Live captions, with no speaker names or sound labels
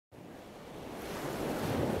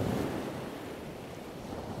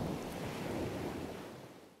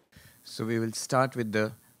So we will start with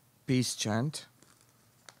the peace chant.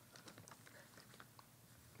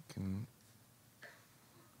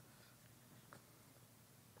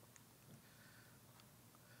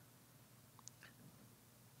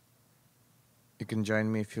 You can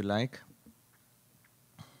join me if you like.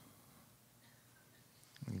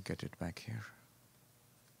 Let me get it back here.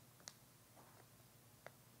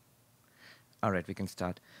 All right, we can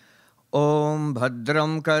start. Om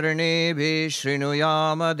Bhadram Karnebhi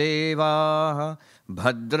Srinuyama Devaha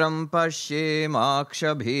Bhadram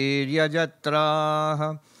Pashyemakshabhirya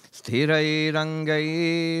Jatraha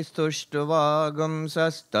Sthirairangai Stushtvagam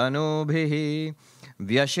Sastanubhihi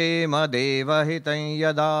Vyashema Devahitan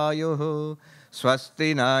Yadayuhu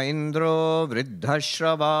Swasti na Indro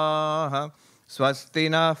Vriddhashravaha Swasti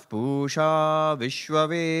na Pusha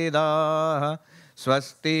Vishwavedaha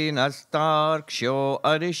Swasti nastarksho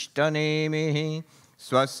arishtanemihi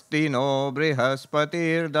Swasti no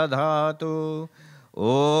brihaspatir dadhatu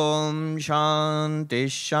Om Shanti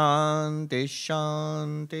Shanti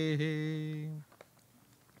Shanti.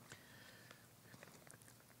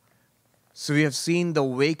 So we have seen the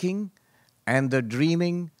waking and the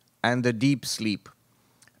dreaming and the deep sleep.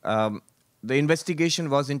 The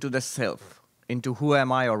investigation was into the self, into who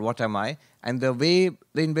am I or what am I. And the way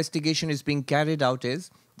the investigation is being carried out is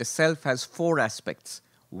the self has four aspects: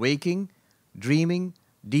 waking, dreaming,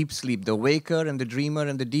 deep sleep. The waker and the dreamer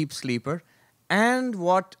and the deep sleeper. And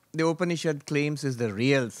what the Upanishad claims is the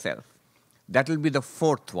real self. That will be the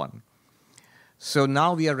fourth one. So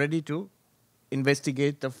now we are ready to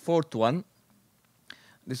investigate the fourth one.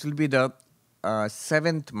 This will be the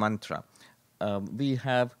seventh mantra. We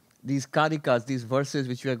have these karikas, these verses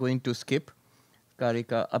which we are going to skip.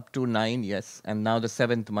 Karika up to 9, yes. And now the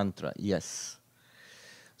seventh mantra, yes.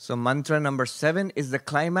 So mantra number 7 is the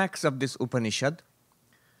climax of this Upanishad.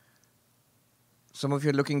 Some of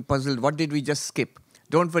you are looking puzzled. What did we just skip?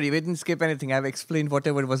 Don't worry, we didn't skip anything. I've explained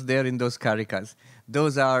whatever was there in those karikas.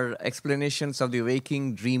 Those are explanations of the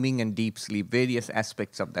waking, dreaming, and deep sleep, various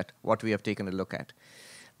aspects of that, what we have taken a look at.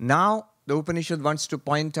 Now, the Upanishad wants to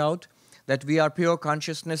point out that we are pure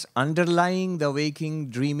consciousness underlying the waking,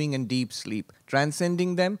 dreaming, and deep sleep,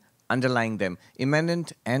 transcending them, underlying them,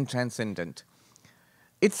 immanent and transcendent.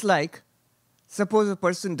 It's like, suppose a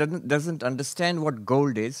person doesn't understand what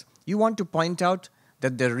gold is. You want to point out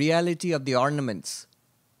that the reality of the ornaments,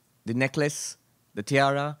 the necklace, the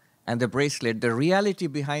tiara, and the bracelet, the reality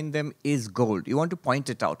behind them is gold. You want to point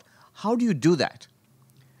it out. How do you do that?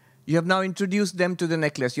 You have now introduced them to the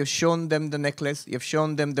necklace. You've shown them the necklace. You've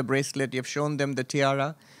shown them the bracelet. You've shown them the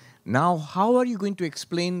tiara. Now, how are you going to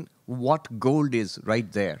explain what gold is right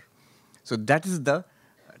there? So that is the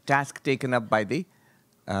task taken up by the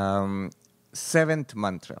seventh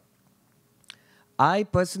mantra. I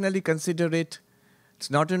personally consider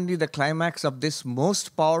it's not only the climax of this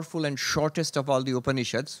most powerful and shortest of all the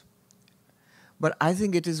Upanishads, but I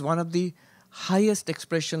think it is one of the highest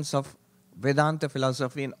expressions of Vedanta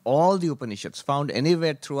philosophy in all the Upanishads, found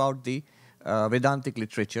anywhere throughout the Vedantic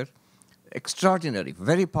literature. Extraordinary,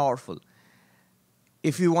 very powerful.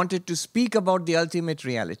 If you wanted to speak about the ultimate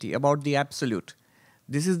reality, about the absolute,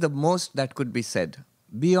 this is the most that could be said.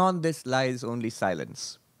 Beyond this lies only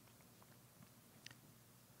silence.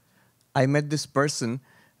 I met this person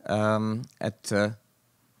at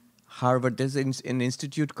Harvard. There's an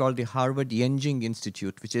institute called the Harvard Yenjing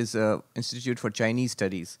Institute, which is an institute for Chinese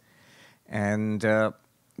studies. And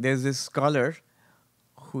there's this scholar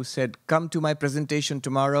who said, come to my presentation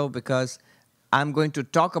tomorrow because I'm going to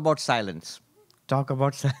talk about silence. Talk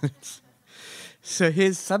about silence. So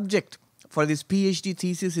his subject for this PhD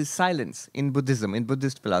thesis is silence in Buddhism, in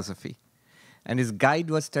Buddhist philosophy. And his guide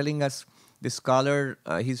was telling us, this scholar,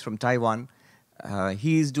 he's from Taiwan,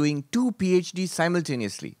 he is doing 2 PhDs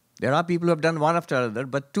simultaneously. There are people who have done one after another,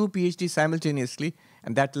 but 2 PhDs simultaneously,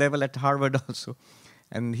 and that level at Harvard also.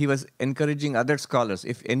 And he was encouraging other scholars,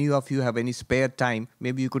 if any of you have any spare time,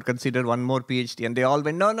 maybe you could consider one more PhD. And they all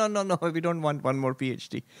went, no, we don't want one more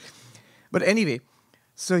PhD. But anyway,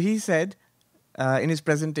 so he said in his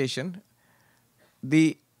presentation,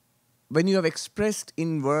 when you have expressed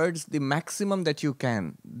in words the maximum that you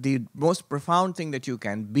can, the most profound thing that you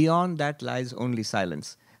can, beyond that lies only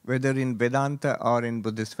silence, whether in Vedanta or in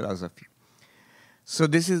Buddhist philosophy. So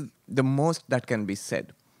this is the most that can be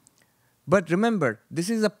said. But remember, this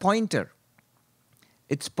is a pointer.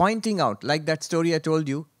 It's pointing out, like that story I told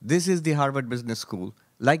you, this is the Harvard Business School.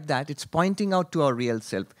 Like that, it's pointing out to our real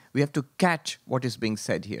self. We have to catch what is being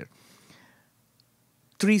said here.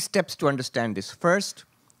 3 steps to understand this. First,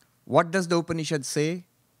 what does the Upanishad say?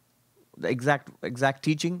 The exact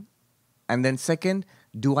teaching. And then second,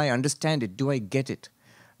 do I understand it? Do I get it?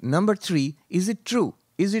 Number 3, is it true?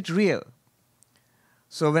 Is it real?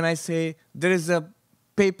 So when I say there is a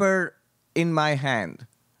paper in my hand,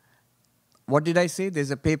 what did I say?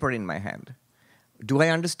 There's a paper in my hand. Do I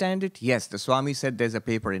understand it? Yes, the Swami said there's a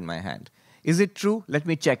paper in my hand. Is it true? Let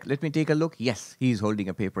me check. Let me take a look. Yes, he is holding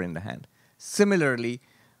a paper in the hand. Similarly,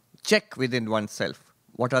 check within oneself.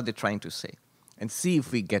 What are they trying to say? And see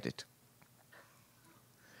if we get it.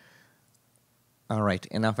 All right,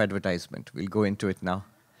 enough advertisement. We'll go into it now.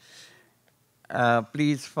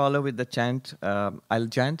 Please follow with the chant. I'll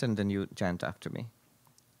chant and then you chant after me.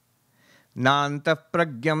 Nantah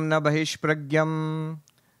pragyam na bahish pragyam.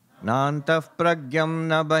 Nantah pragyam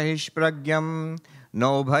na bahish pragyam.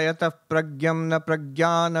 No bhayatah pragyam na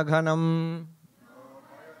pragyana ghanam.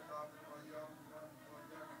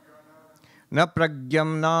 Na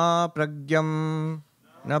pragyam na pragyam.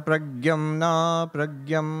 Na pragyam na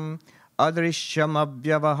pragyam. Adrishyam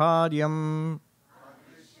avyavaharyam.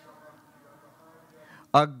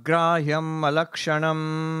 Agrahyam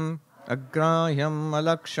alakshanam. Agrahyam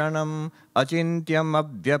alakshanam. Achintyam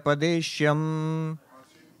avyapadeshyam.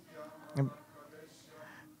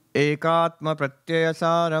 Ekatma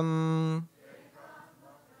pratyayasaram.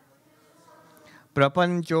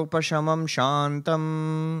 Prapanchopashamam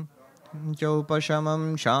shantam.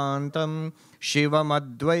 Chopashamam shantam. Shivam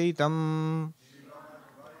advaitam.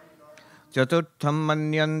 Chaturtham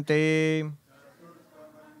manyante.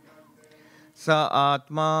 Sa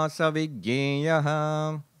atma sa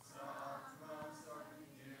vigyeyaha.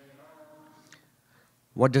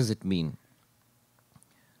 What does it mean?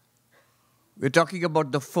 We're talking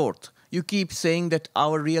about the fourth. You keep saying that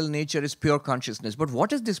our real nature is pure consciousness. But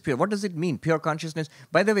what is this pure? What does it mean, pure consciousness?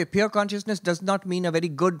 By the way, pure consciousness does not mean a very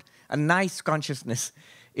good, a nice consciousness.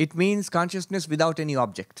 It means consciousness without any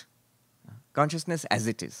object. Consciousness as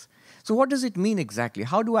it is. So what does it mean exactly?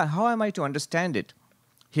 How am I to understand it?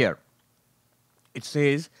 Here, it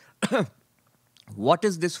says, what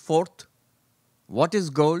is this fourth? What is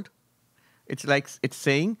gold? It's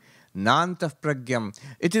saying, Nantah pragyam.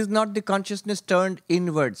 It is not the consciousness turned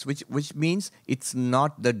inwards, which means it's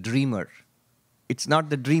not the dreamer. It's not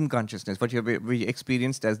the dream consciousness, what we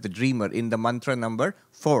experienced as the dreamer in the mantra number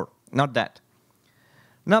 4. Not that.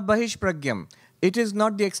 Na bahish pragyam. It is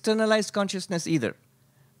not the externalized consciousness either.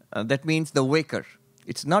 That means the waker.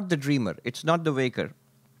 It's not the dreamer. It's not the waker.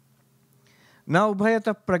 Na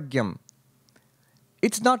ubhayata pragyam.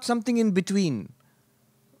 It's not something in between.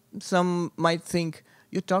 Some might think,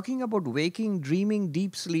 you're talking about waking, dreaming,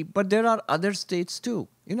 deep sleep, but there are other states too.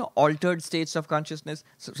 Altered states of consciousness.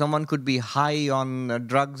 So someone could be high on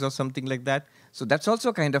drugs or something like that. So that's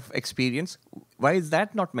also kind of experience. Why is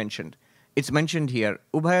that not mentioned? It's mentioned here.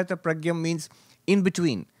 Ubhayata pragyam means in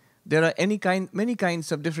between. There are many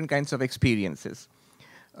kinds of different kinds of experiences.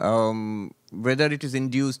 Whether it is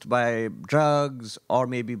induced by drugs or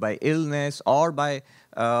maybe by illness or by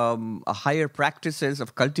higher practices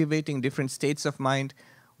of cultivating different states of mind,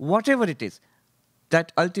 whatever it is,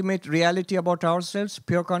 that ultimate reality about ourselves,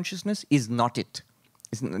 pure consciousness, is not it.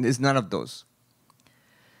 Is none of those.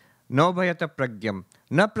 No bhayata pragyam,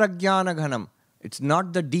 na pragyana ghanam. It's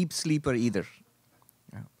not the deep sleeper either.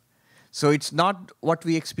 So it's not what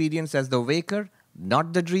we experience as the waker,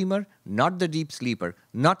 not the dreamer, not the deep sleeper,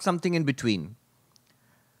 not something in between.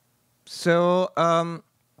 So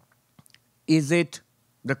is it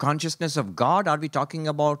the consciousness of God? Are we talking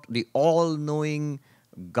about the all-knowing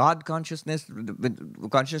God consciousness, the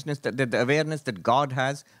consciousness, the awareness that God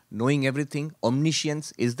has, knowing everything,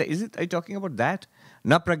 omniscience? Are you talking about that?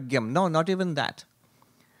 Na pragyam. No, not even that.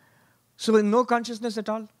 So no consciousness at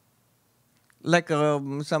all? Like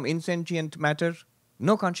some insentient matter?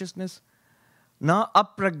 No consciousness? Na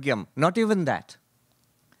apragyam. Not even that.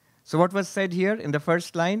 So what was said here in the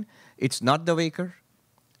first line? It's not the waker,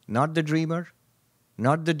 not the dreamer,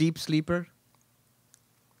 not the deep sleeper.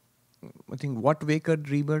 I think what waker,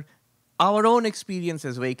 dreamer? Our own experience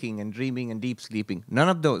as waking and dreaming and deep sleeping. None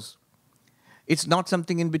of those. It's not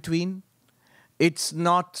something in between. It's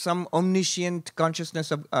not some omniscient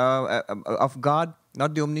consciousness of God,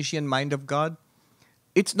 not the omniscient mind of God.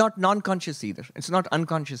 It's not non-conscious either. It's not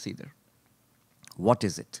unconscious either. What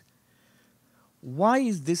is it? Why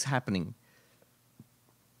is this happening?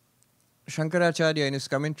 Shankaracharya in his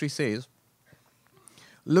commentary says,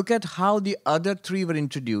 look at how the other three were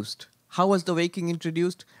introduced. How was the waking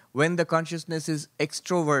introduced? When the consciousness is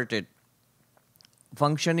extroverted,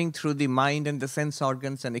 functioning through the mind and the sense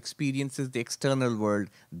organs and experiences the external world.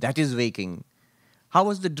 That is waking. How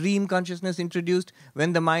was the dream consciousness introduced?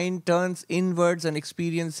 When the mind turns inwards and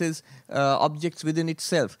experiences objects within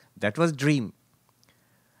itself. That was dream.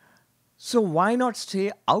 So why not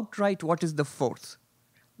say outright what is the fourth?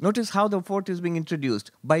 Notice how the fourth is being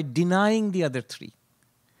introduced by denying the other three.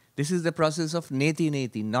 This is the process of neti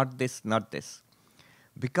neti, not this, not this.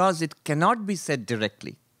 Because it cannot be said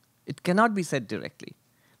directly. It cannot be said directly.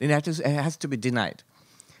 Then it has to be denied.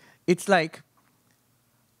 It's like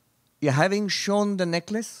you're having shown the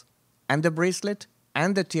necklace and the bracelet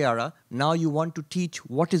and the tiara, now you want to teach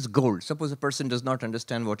what is gold. Suppose a person does not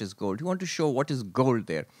understand what is gold. You want to show what is gold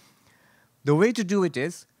there. The way to do it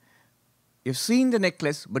is, you've seen the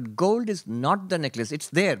necklace, but gold is not the necklace. It's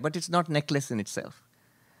there, but it's not necklace in itself.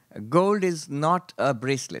 Gold is not a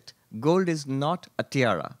bracelet. Gold is not a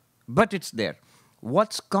tiara, but it's there.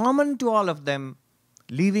 What's common to all of them,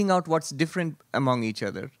 leaving out what's different among each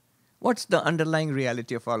other? What's the underlying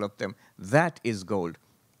reality of all of them? That is gold.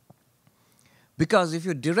 Because if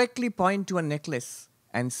you directly point to a necklace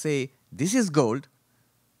and say, this is gold,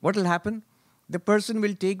 what will happen? The person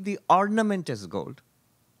will take the ornament as gold.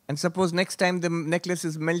 And suppose next time the necklace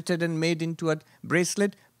is melted and made into a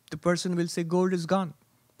bracelet, the person will say gold is gone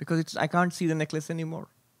because I can't see the necklace anymore.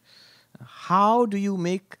 How do you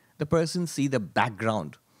make the person see the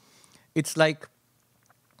background? It's like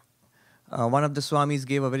one of the Swamis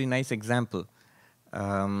gave a very nice example.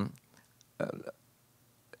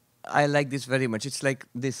 I like this very much. It's like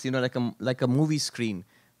this, like a movie screen.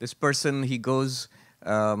 This person, he goes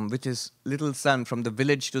with his little son from the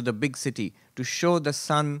village to the big city to show the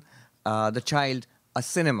son, the child, a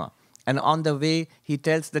cinema. And on the way, he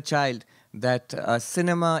tells the child that a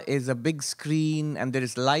cinema is a big screen and there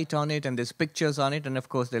is light on it and there's pictures on it and of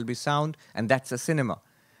course there'll be sound and that's a cinema.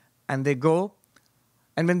 And they go,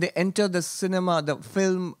 and when they enter the cinema, the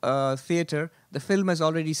film theater, the film has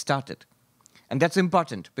already started. And that's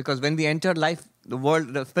important because when we enter life, the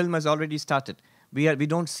world, the film has already started. We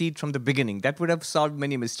don't see it from the beginning. That would have solved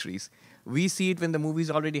many mysteries. We see it when the movie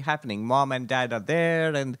is already happening. Mom and dad are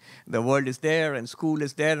there, and the world is there, and school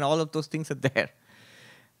is there, and all of those things are there.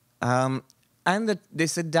 They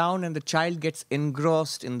sit down, and the child gets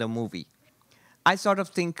engrossed in the movie. I sort of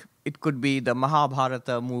think it could be the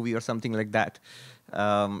Mahabharata movie or something like that.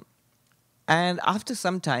 And after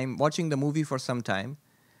some time, watching the movie for some time,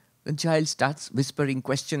 the child starts whispering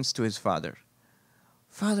questions to his father.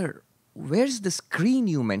 Father, where's the screen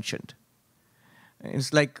you mentioned?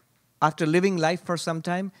 It's like after living life for some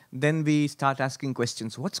time, then we start asking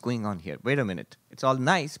questions. What's going on here? Wait a minute. It's all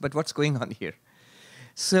nice, but what's going on here?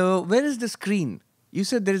 So where is the screen? You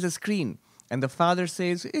said there is a screen. And the father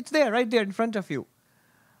says, it's there, right there in front of you.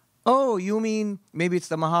 Oh, you mean maybe it's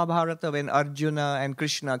the Mahabharata when Arjuna and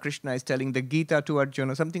Krishna is telling the Gita to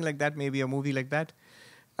Arjuna, something like that, maybe a movie like that.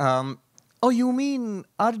 Oh, you mean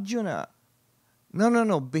Arjuna?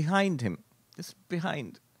 No, behind him. Just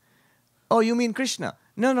behind. Oh, you mean Krishna?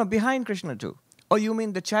 No, behind Krishna too. Oh, you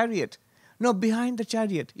mean the chariot? No, behind the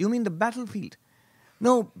chariot. You mean the battlefield?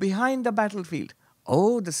 No, behind the battlefield.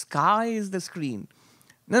 Oh, the sky is the screen.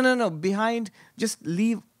 No, behind, just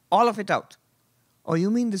leave all of it out. Oh, you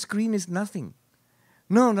mean the screen is nothing?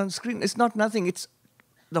 No, the screen is not nothing.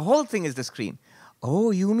 The whole thing is the screen.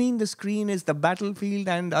 Oh, you mean the screen is the battlefield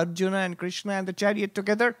and Arjuna and Krishna and the chariot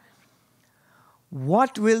together?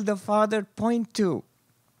 What will the father point to?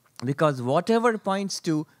 Because whatever points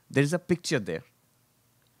to, there is a picture there.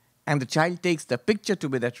 And the child takes the picture to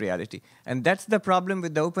be that reality. And that's the problem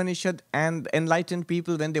with the Upanishad and enlightened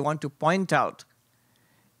people when they want to point out.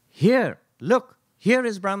 Here, look, here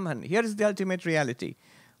is Brahman, here is the ultimate reality.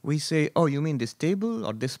 We say, oh, you mean this table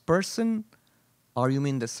or this person? Or you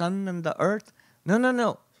mean the sun and the earth?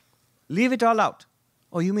 No. Leave it all out.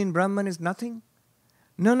 Oh, you mean Brahman is nothing?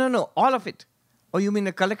 No, all of it. Oh, you mean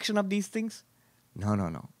a collection of these things?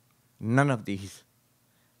 No. None of these.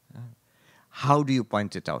 How do you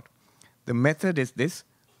point it out? The method is this,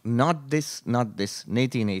 not this,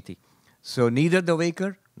 neti neti. So neither the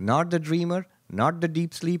waker, nor the dreamer, not the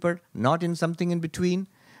deep sleeper, not in something in between,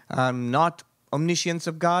 not omniscience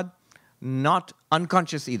of God, not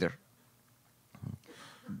unconscious either.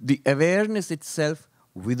 The awareness itself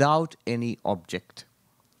without any object.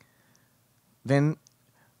 Then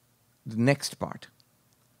the next part.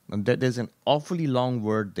 And there's an awfully long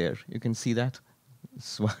word there. You can see that?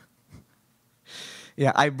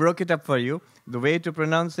 Yeah, I broke it up for you. The way to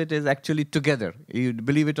pronounce it is actually together. You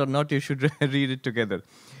believe it or not, you should read it together.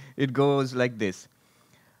 It goes like this.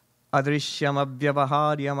 Adrishyam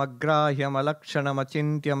avyavaharyam agrahyam alakshanam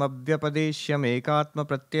achintyam avyapadeshyam ekatma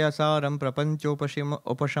pratyasaram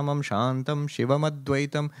prapanchopashamam shantam shivam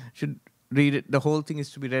advaitam. Should read it. The whole thing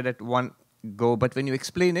is to be read at one go. But when you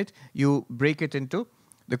explain it, you break it into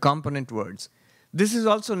the component words. This is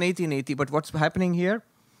also neti neti, but what's happening here?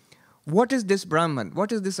 What is this Brahman?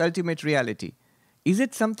 What is this ultimate reality? Is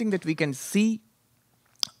it something that we can see?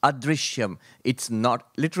 Adrishyam, it's not,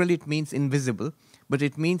 literally it means invisible, but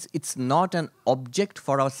it means it's not an object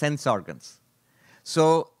for our sense organs.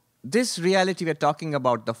 So this reality we're talking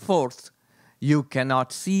about, the fourth, you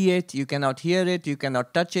cannot see it, you cannot hear it, you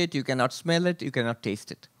cannot touch it, you cannot smell it, you cannot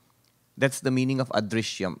taste it. That's the meaning of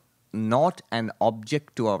adrishyam, not an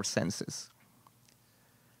object to our senses.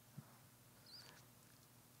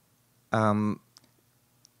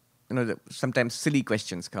 Sometimes silly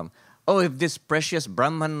questions come. Oh, if this precious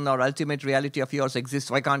Brahman or ultimate reality of yours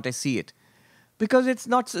exists, why can't I see it? Because it's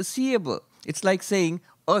not seeable. It's like saying,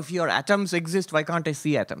 oh, if your atoms exist, why can't I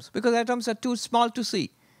see atoms? Because atoms are too small to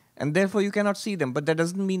see, and therefore you cannot see them. But that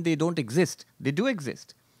doesn't mean they don't exist. They do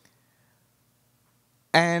exist.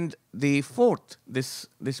 And the fourth, this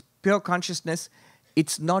pure consciousness,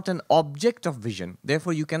 it's not an object of vision.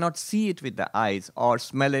 Therefore, you cannot see it with the eyes, or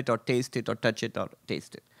smell it, or taste it, or touch it, or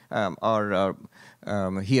taste it, or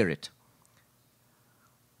hear it.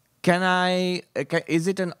 Is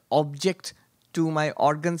it an object to my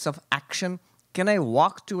organs of action? Can I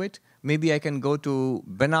walk to it? Maybe I can go to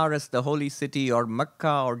Benares, the holy city, or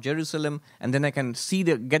Mecca, or Jerusalem, and then I can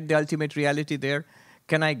get the ultimate reality there.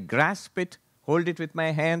 Can I grasp it, hold it with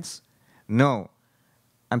my hands? No.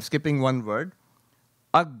 I'm skipping one word.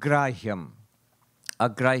 Agrahyam.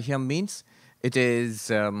 Agrahyam means it is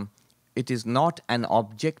not an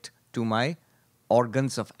object to my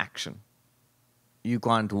organs of action. You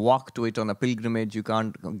can't walk to it on a pilgrimage. You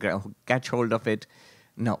can't catch hold of it.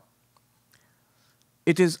 No.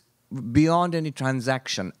 It is beyond any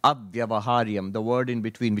transaction. Avyavaharyam, the word in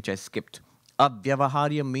between which I skipped.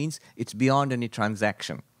 Avyavaharyam means it's beyond any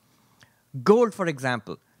transaction. Gold, for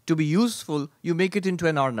example, to be useful, you make it into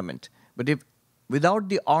an ornament. But if without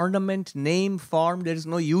the ornament, name, form, there is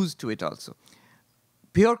no use to it also.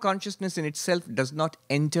 Pure consciousness in itself does not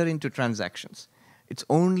enter into transactions. It's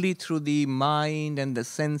only through the mind and the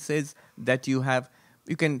senses that you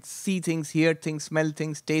can see things, hear things, smell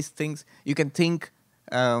things, taste things. You can think,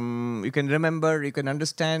 you can remember, you can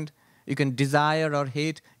understand, you can desire or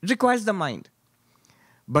hate. It requires the mind.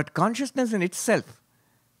 But consciousness in itself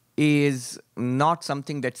is not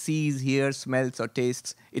something that sees, hears, smells, or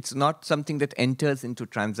tastes. It's not something that enters into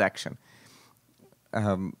transaction.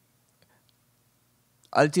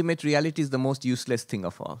 Ultimate reality is the most useless thing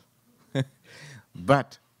of all.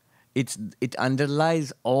 But it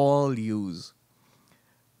underlies all use.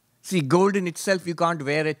 See, gold in itself, you can't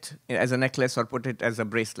wear it as a necklace or put it as a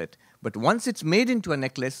bracelet. But once it's made into a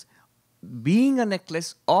necklace, being a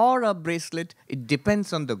necklace or a bracelet, it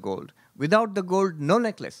depends on the gold. Without the gold, no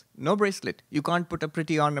necklace, no bracelet. You can't put a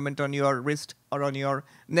pretty ornament on your wrist or on your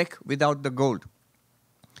neck without the gold.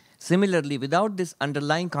 Similarly, without this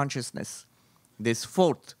underlying consciousness, this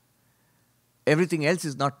fourth, everything else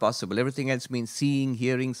is not possible. Everything else means seeing,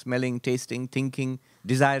 hearing, smelling, tasting, thinking,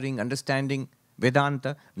 desiring, understanding,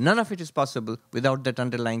 Vedanta. None of it is possible without that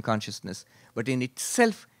underlying consciousness. But in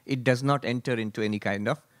itself, it does not enter into any kind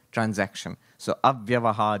of transaction. So,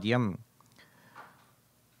 avyavaharyam.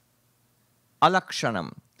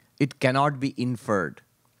 Alakshanam. It cannot be inferred.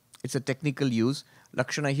 It's a technical use.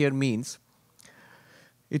 Lakshana here means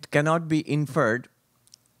it cannot be inferred.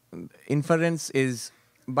 Inference is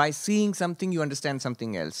by seeing something, you understand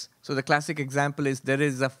something else. So the classic example is there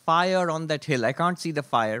is a fire on that hill. I can't see the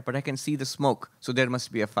fire, but I can see the smoke. So there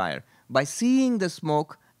must be a fire. By seeing the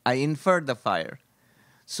smoke, I infer the fire.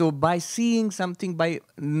 So by seeing something, by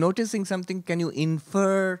noticing something, can you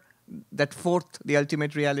infer that fourth, the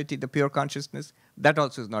ultimate reality, the pure consciousness? That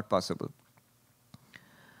also is not possible.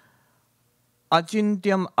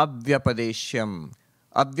 Achintyam avyapadeshyam.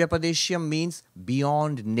 Avyapadeshyam means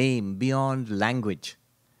beyond name, beyond language.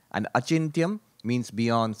 And achintyam means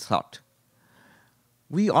beyond thought.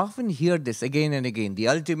 We often hear this again and again. The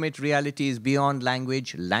ultimate reality is beyond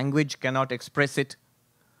language. Language cannot express it.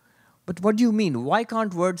 But what do you mean? Why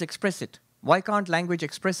can't words express it? Why can't language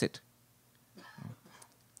express it?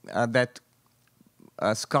 That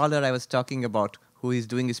scholar I was talking about who is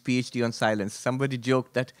doing his PhD on silence, somebody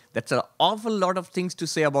joked that that's an awful lot of things to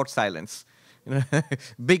say about silence.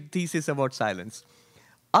 Big thesis about silence.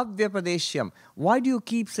 Avyapadeshyam. Why do you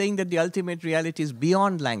keep saying that the ultimate reality is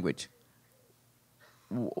beyond language?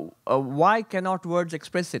 Why cannot words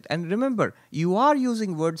express it? And remember, you are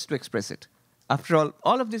using words to express it. After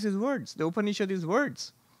all of this is words. The Upanishad is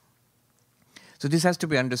words. So this has to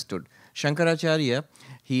be understood. Shankaracharya,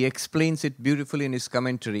 he explains it beautifully in his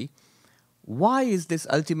commentary. Why is this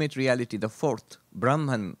ultimate reality, the fourth,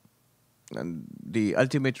 Brahman, the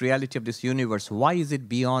ultimate reality of this universe, why is it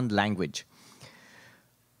beyond language?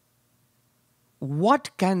 What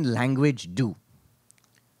can language do?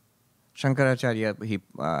 Shankaracharya, he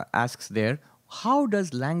asks there, How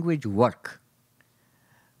does language work?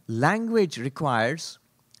 Language requires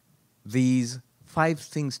these 5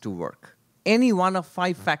 things to work. Any one of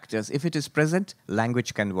 5 factors, if it is present,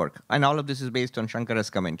 language can work. And all of this is based on Shankara's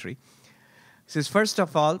commentary. It says, first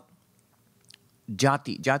of all,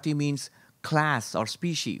 jati. Jati means class or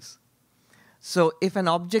species. So if an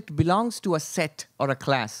object belongs to a set or a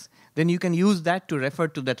class, then you can use that to refer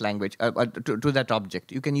to that language, to that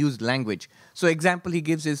object. You can use language. So example he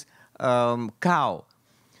gives is cow.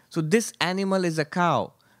 So this animal is a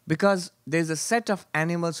cow because there's a set of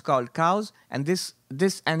animals called cows, and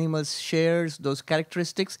this animal shares those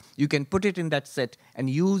characteristics. You can put it in that set and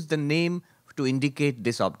use the name to indicate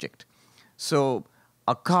this object. So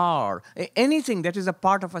a car, anything that is a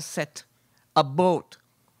part of a set, a boat.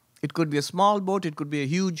 It could be a small boat, it could be a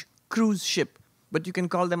huge cruise ship, but you can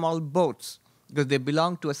call them all boats because they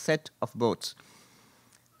belong to a set of boats.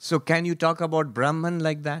 So can you talk about Brahman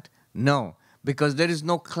like that? No, because there is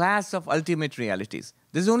no class of ultimate realities.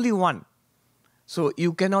 There's only one. So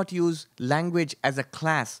you cannot use language as a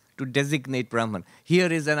class to designate Brahman.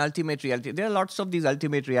 Here is an ultimate reality. There are lots of these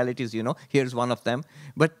ultimate realities, you know. Here's one of them.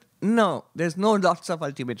 But no, there's no lots of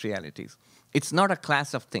ultimate realities. It's not a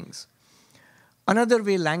class of things. Another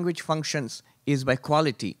way language functions is by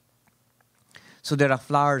quality. So there are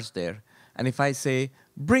flowers there. And if I say,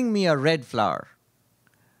 bring me a red flower,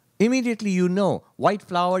 immediately you know, white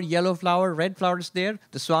flower, yellow flower, red flower is there.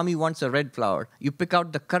 The Swami wants a red flower. You pick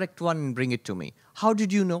out the correct one and bring it to me. How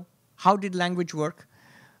did you know? How did language work?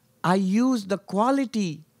 I use the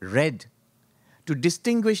quality red to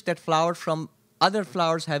distinguish that flower from other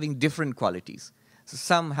flowers having different qualities. So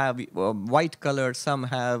some have white color, some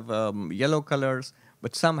have yellow colors,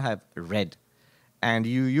 but some have red. And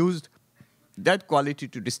you used that quality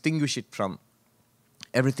to distinguish it from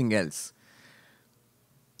everything else.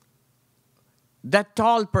 That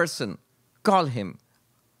tall person, call him.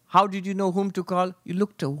 How did you know whom to call? You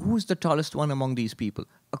looked at who's the tallest one among these people.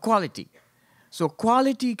 A quality. So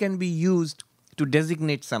quality can be used to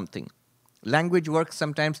designate something. Language works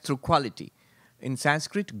sometimes through quality. In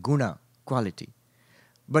Sanskrit, guna, quality.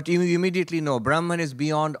 But you immediately know Brahman is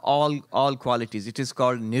beyond all qualities. It is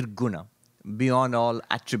called nirguna, beyond all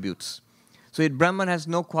attributes. So Brahman has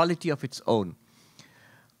no quality of its own.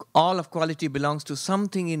 All of quality belongs to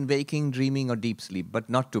something in waking, dreaming, or deep sleep, but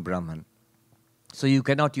not to Brahman. So you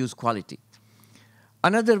cannot use quality.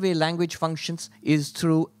 Another way language functions is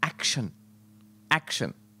through action.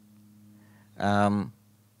 Action.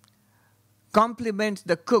 Compliment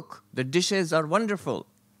the cook. The dishes are wonderful.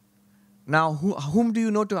 Now, whom do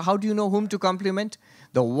you know how do you know whom to compliment?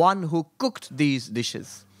 The one who cooked these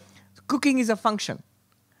dishes. Cooking is a function.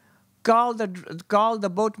 Call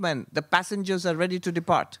the boatman. The passengers are ready to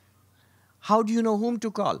depart. How do you know whom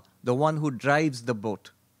to call? The one who drives the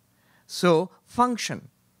boat. So, function.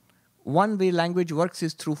 One way language works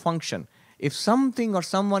is through function. If something or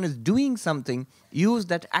someone is doing something, use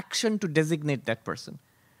that action to designate that person.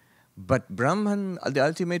 But Brahman, the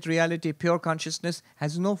ultimate reality, pure consciousness,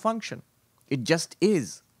 has no function. It just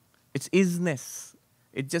is. It's isness.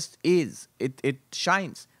 It just is. It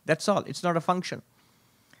shines. That's all. It's not a function.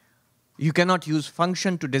 You cannot use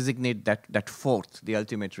function to designate that fourth, the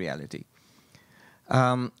ultimate reality.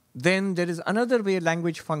 Then there is another way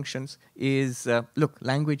language functions is,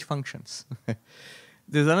 language functions.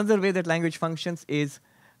 There's another way that language functions is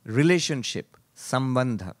relationship,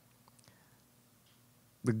 sambandha.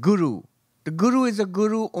 The guru is a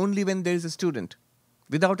guru only when there is a student.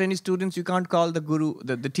 Without any students, you can't call the guru,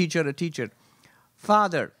 the teacher, a teacher.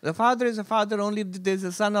 Father, the father is a father only if there is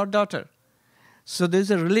a son or daughter. So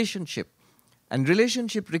there's a relationship. And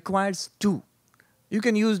relationship requires two. You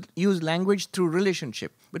can use language through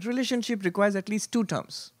relationship. But relationship requires at least 2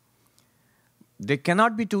 terms. There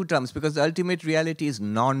cannot be 2 terms because the ultimate reality is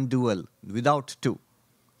non-dual, without 2.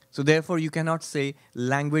 So therefore, you cannot say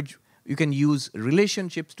language. You can use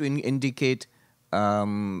relationships to indicate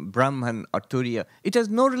Brahman or Turiya. It has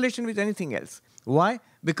no relation with anything else. Why?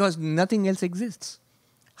 Because nothing else exists.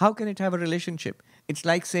 How can it have a relationship? It's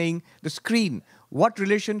like saying the screen. What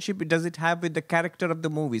relationship does it have with the character of the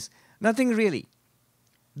movies? Nothing really.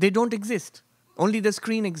 They don't exist. Only the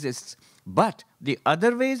screen exists. But the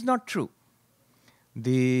other way is not true.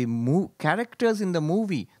 The characters in the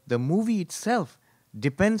movie itself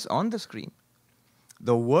depends on the screen.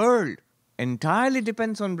 The world entirely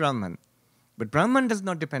depends on Brahman. But Brahman does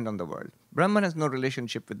not depend on the world. Brahman has no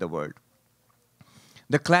relationship with the world.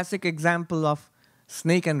 The classic example of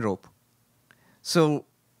snake and rope. So,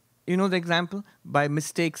 you know the example? By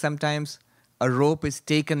mistake, sometimes a rope is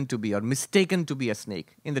taken to be or mistaken to be a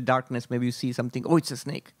snake. In the darkness, maybe you see something, oh, it's a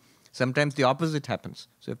snake. Sometimes the opposite happens.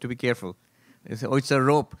 So you have to be careful. They say, oh, it's a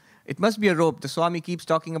rope. It must be a rope. The Swami keeps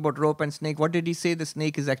talking about rope and snake. What did he say? The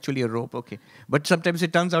snake is actually a rope. Okay. But sometimes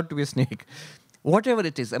it turns out to be a snake. Whatever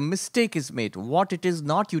it is, a mistake is made. What it is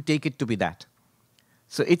not, you take it to be that.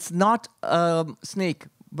 So it's not a snake,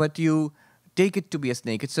 but you take it to be a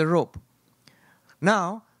snake. It's a rope.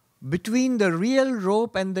 Now, between the real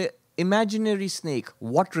rope and the imaginary snake,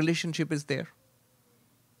 what relationship is there?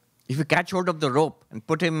 If you catch hold of the rope and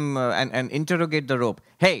put him and interrogate the rope,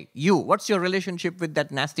 hey, you, what's your relationship with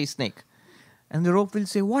that nasty snake? And the rope will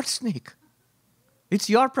say, what snake? It's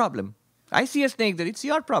your problem. I see a snake there. It's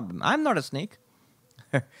your problem. I'm not a snake.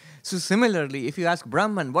 So similarly, if you ask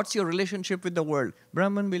Brahman, what's your relationship with the world?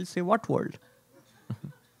 Brahman will say, what world?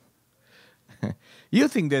 You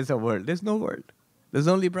think there's a world. There's no world. There's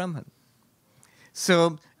only Brahman.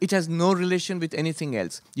 So it has no relation with anything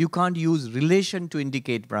else. You can't use relation to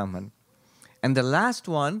indicate Brahman. And the last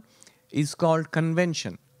one is called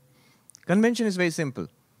convention. Convention is very simple.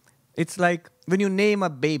 It's like when you name a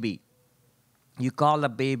baby, you call a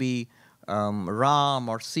baby Ram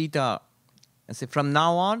or Sita, and say, from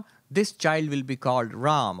now on, this child will be called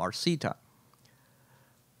Ram or Sita.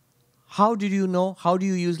 How did you know? How do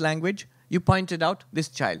you use language? You pointed out this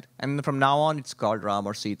child, and from now on, it's called Ram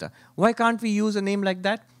or Sita. Why can't we use a name like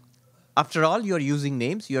that? After all, you're using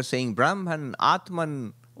names. You're saying Brahman,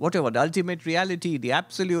 Atman, whatever, the ultimate reality, the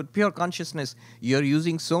absolute pure consciousness. You're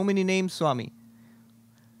using so many names, Swami.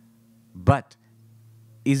 But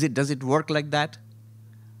does it work like that?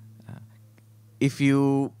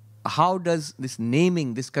 How does this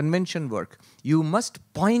naming, this convention work? You must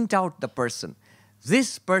point out the person.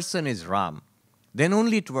 This person is Ram. Then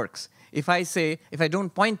only it works. If I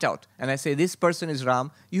don't point out and I say this person is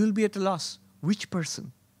Ram, you will be at a loss. Which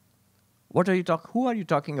person? Who are you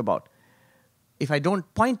talking about? If I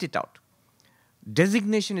don't point it out,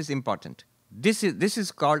 designation is important. This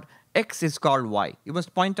is called, X is called Y. You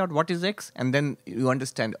must point out what is X, and then you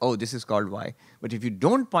understand, oh, this is called Y. But if you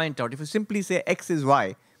don't point out, if you simply say X is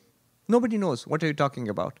Y, nobody knows what are you talking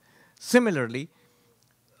about. Similarly,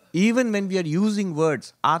 even when we are using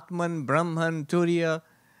words, Atman, Brahman, Turiya,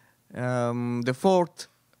 the fourth,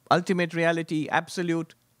 ultimate reality,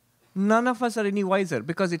 absolute, none of us are any wiser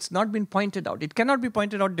because it's not been pointed out. It cannot be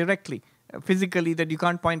pointed out directly, physically, that you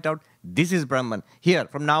can't point out, this is Brahman. Here,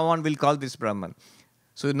 from now on, we'll call this Brahman.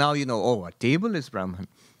 So now you know, oh, a table is Brahman.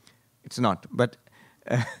 It's not. But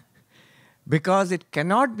because it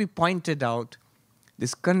cannot be pointed out,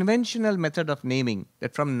 this conventional method of naming,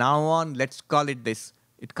 that from now on, let's call it this,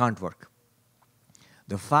 it can't work.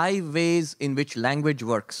 The 5 ways in which language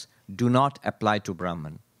works do not apply to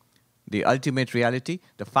Brahman. The ultimate reality,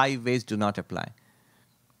 the 5 ways do not apply.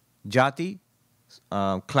 Jati,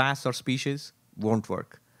 class or species, won't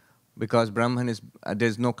work because Brahman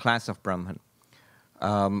there's no class of Brahman.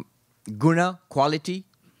 Guna, quality,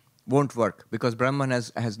 won't work because Brahman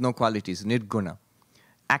has no qualities, nirguna.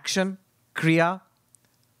 Action, kriya,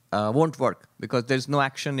 won't work because there's no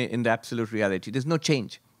action in the absolute reality. There's no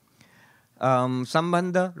change.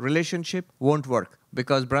 Sambandha, relationship, won't work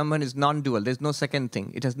because Brahman is non-dual. There's no second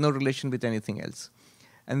thing. It has no relation with anything else.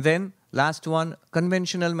 And then, last one,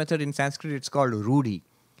 conventional method in Sanskrit, it's called rudhi.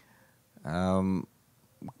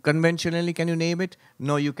 Conventionally, can you name it?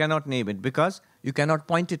 No, you cannot name it because you cannot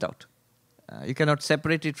point it out. You cannot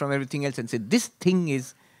separate it from everything else and say, this thing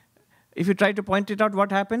is... If you try to point it out,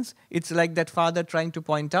 what happens? It's like that father trying to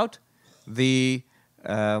point out the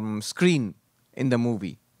screen in the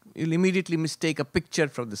movie. You'll immediately mistake a picture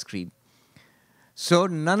from the screen. So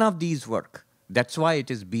none of these work. That's why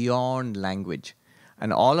it is beyond language.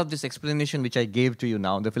 And all of this explanation which I gave to you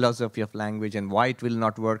now, the philosophy of language and why it will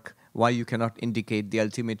not work, why you cannot indicate the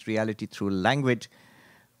ultimate reality through language,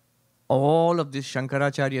 all of this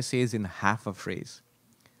Shankaracharya says in half a phrase.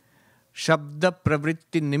 Shabda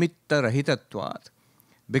pravritti nimitta rahitatvat.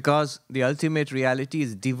 Because the ultimate reality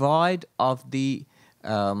is devoid of the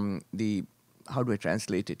how do I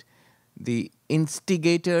translate it? The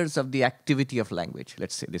instigators of the activity of language,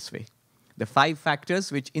 let's say this way. The 5 factors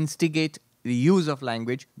which instigate the use of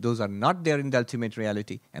language, those are not there in the ultimate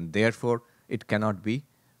reality, and therefore it cannot be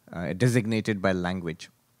designated by language.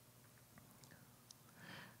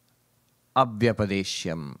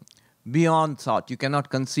 Abhyapadeshyam. Beyond thought, you cannot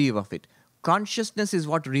conceive of it. Consciousness is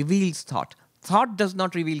what reveals thought. Thought does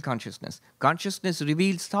not reveal consciousness. Consciousness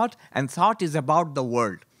reveals thought, and thought is about the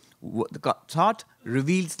world. Thought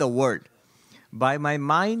reveals the world. By my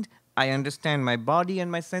mind, I understand my body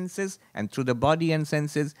and my senses, and through the body and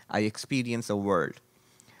senses, I experience a world.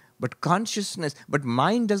 But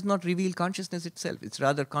mind does not reveal consciousness itself. It's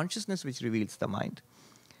rather consciousness which reveals the mind.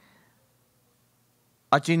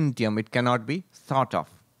 Achintyam, it cannot be thought of.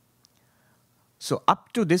 So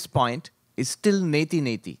up to this point is still neti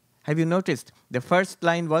neti. Have you noticed? The first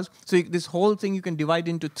line was, so this whole thing you can divide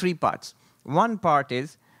into three parts. One part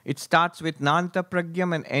is, it starts with nanta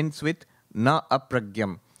pragyam and ends with na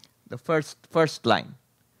apragyam. The first line.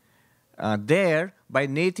 There, by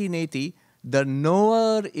neti neti, the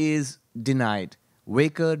knower is denied.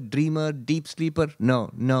 Waker, dreamer, deep sleeper, no,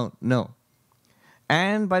 no, no.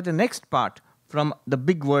 And by the next part, from the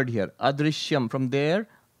big word here, adrishyam, from there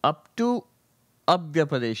up to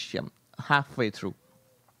abhyapadeshyam, halfway through.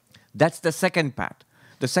 That's the second part.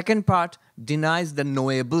 The second part denies the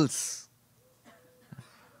knowables.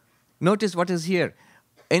 Notice what is here.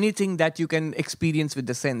 Anything that you can experience with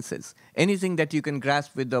the senses, anything that you can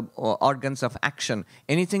grasp with the organs of action,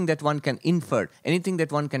 anything that one can infer, anything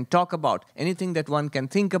that one can talk about, anything that one can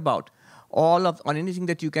think about, on anything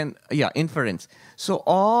that you can, inference. So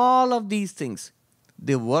all of these things,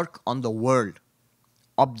 they work on the world,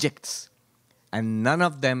 objects, and none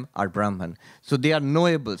of them are Brahman. So they are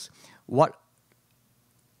knowables. What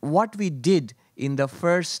we did in the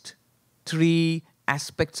first three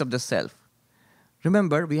aspects of the self,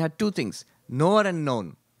 remember, we had two things, knower and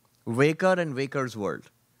known, waker and waker's world,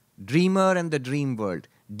 dreamer and the dream world,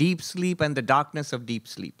 deep sleep and the darkness of deep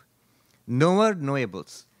sleep. Knower,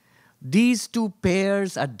 knowables. These two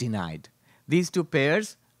pairs are denied. These two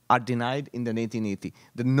pairs are denied in the neti neti.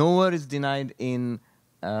 The knower is denied in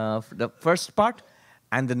the first part,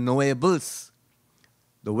 and the knowables,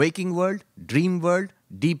 the waking world, dream world,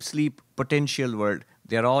 deep sleep, potential world,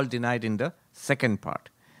 they are all denied in the second part.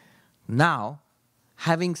 Now,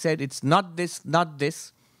 having said it's not this, not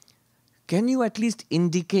this, can you at least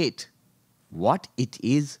indicate what it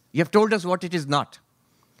is? You have told us what it is not.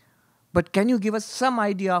 But can you give us some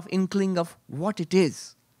idea of inkling of what it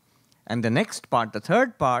is? And the next part, the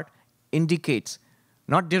third part, indicates,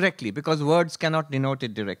 not directly, because words cannot denote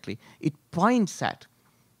it directly. It points at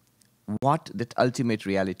what that ultimate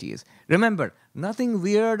reality is. Remember, nothing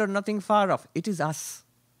weird or nothing far off. It is us.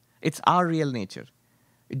 It's our real nature.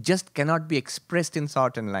 It just cannot be expressed in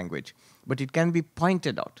thought and language, but it can be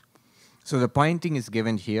pointed out. So the pointing is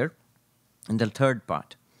given here in the third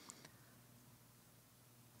part.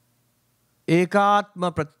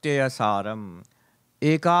 Ekatma pratyasaram.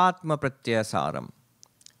 Ekatma pratyasaram.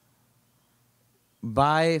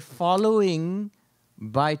 By following,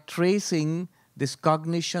 by tracing this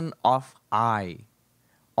cognition of I,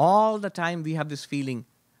 all the time we have this feeling.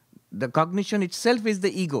 The cognition itself is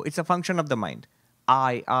the ego. It's a function of the mind.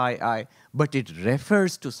 I. But it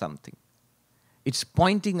refers to something. It's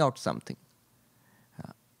pointing out something.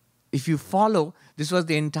 If you follow, this was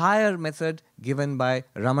the entire method given by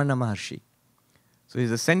Ramana Maharshi. So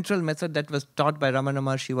the central method that was taught by Ramana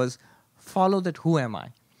Maharshi was follow that who am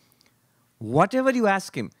I? Whatever you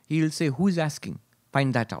ask him, he will say, who is asking?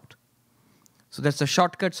 Find that out. So that's a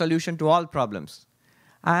shortcut solution to all problems.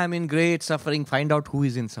 I am in great suffering, find out who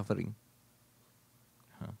is in suffering.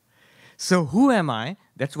 So who am I?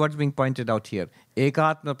 That's what's being pointed out here.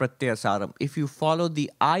 Ekatma pratyasaram. If you follow the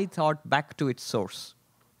I thought back to its source.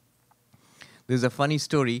 There's a funny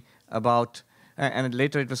story about, and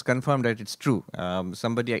later it was confirmed that it's true.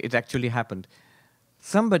 It actually happened.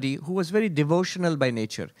 Somebody who was very devotional by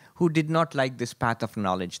nature, who did not like this path of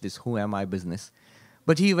knowledge, this who am I business.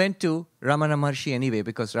 But he went to Ramana Maharshi anyway,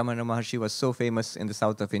 because Ramana Maharshi was so famous in the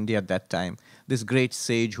south of India at that time. This great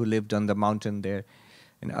sage who lived on the mountain there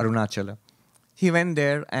in Arunachala. He went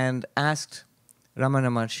there and asked Ramana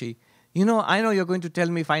Maharshi, I know you're going to tell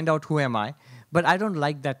me, find out who am I, but I don't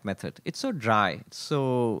like that method. It's so dry, it's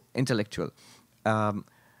so intellectual.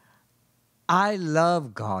 I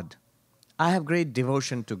love God. I have great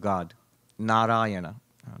devotion to God, Narayana,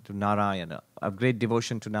 I have great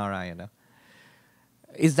devotion to Narayana.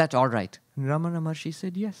 Is that all right? And Ramana Maharshi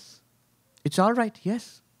said, yes. It's all right,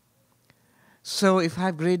 yes. So if I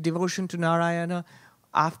have great devotion to Narayana,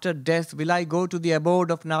 after death, will I go to the abode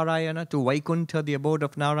of Narayana, to Vaikuntha, the abode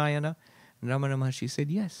of Narayana? And Ramana Maharshi said,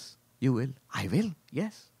 yes, you will. I will,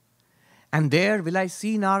 yes. And there, will I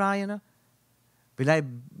see Narayana? Will I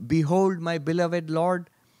behold my beloved Lord?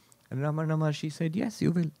 And Ramana Maharshi said, yes,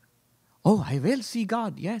 you will. Oh, I will see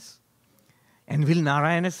God, yes. And will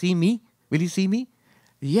Narayana see me? Will he see me?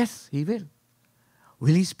 Yes, he will.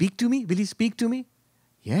 Will he speak to me? Will he speak to me?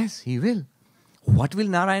 Yes, he will. What will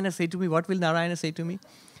Narayana say to me? What will Narayana say to me?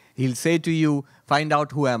 He'll say to you, find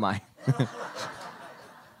out who am I.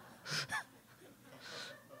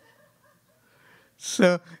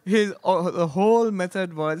 So the whole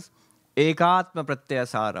method was ekatma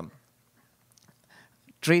pratyasaram.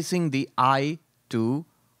 Tracing the I to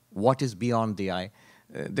what is beyond the I.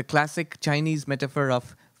 The classic Chinese metaphor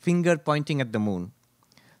of finger pointing at the moon.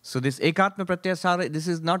 So this ekatma pratyasara, this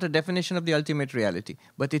is not a definition of the ultimate reality,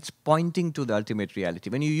 but it's pointing to the ultimate reality.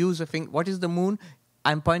 When you use a finger, what is the moon?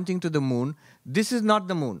 I'm pointing to the moon. This is not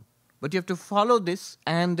the moon, but you have to follow this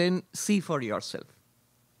and then see for yourself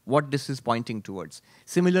what this is pointing towards.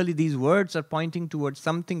 Similarly, these words are pointing towards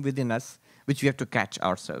something within us which we have to catch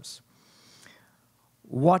ourselves.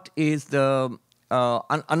 What is the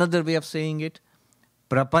another way of saying it?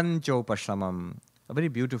 Prapanchopashamam, a very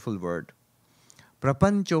beautiful word.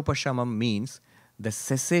 Prapanchopashamam means the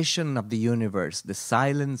cessation of the universe, the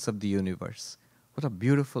silence of the universe. What a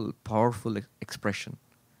beautiful, powerful expression.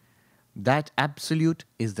 That absolute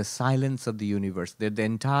is the silence of the universe. The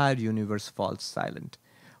entire universe falls silent.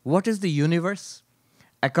 What is the universe?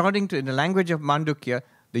 According to in the language of Mandukya,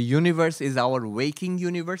 the universe is our waking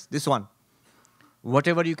universe, this one.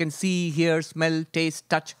 Whatever you can see, hear, smell, taste,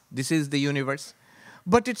 touch, this is the universe.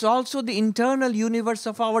 But it's also the internal universe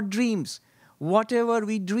of our dreams. Whatever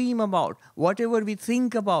we dream about, whatever we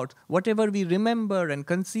think about, whatever we remember and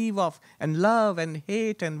conceive of and love and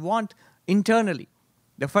hate and want internally,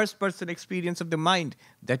 the first person experience of the mind,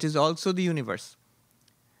 that is also the universe.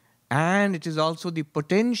 And it is also the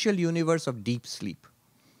potential universe of deep sleep.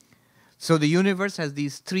 So the universe has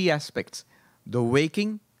these three aspects: the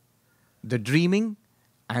waking, the dreaming,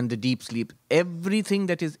 and the deep sleep. Everything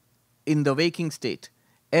that is in the waking state,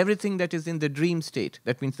 everything that is in the dream state,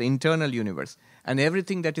 that means the internal universe, and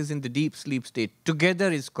everything that is in the deep sleep state, together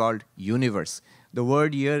is called universe. The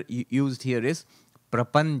word here used here is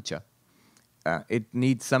prapancha. It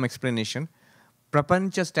needs some explanation.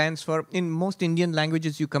 Prapancha stands for, in most Indian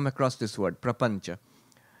languages you come across this word, prapancha.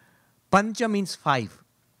 Pancha means five.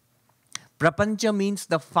 Prapancha means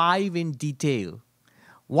the five in detail.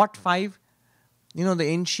 What five? You know, the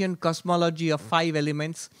ancient cosmology of five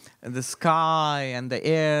elements, the sky and the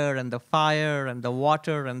air and the fire and the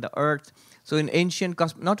water and the earth. So in ancient,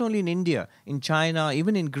 not only in India, in China,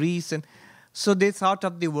 even in Greece, and so they thought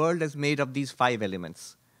of the world as made of these five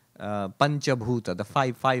elements. Panchabhuta, the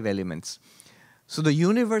five elements. So the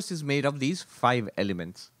universe is made of these five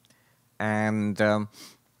elements. And there's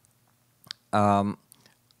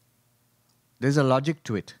a logic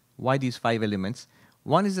to it. Why these five elements?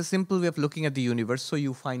 One is a simple way of looking at the universe. So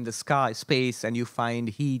you find the sky, space, and you find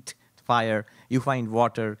heat, fire, you find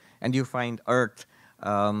water, and you find earth.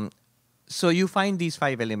 So you find these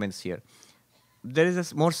five elements here. There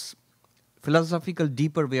is a more philosophical,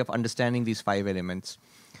 deeper way of understanding these five elements.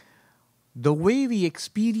 The way we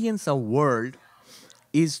experience a world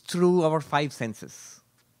is through our five senses.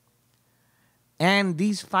 And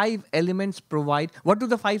these five elements provide, what do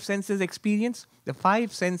the five senses experience? The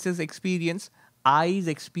five senses experience, eyes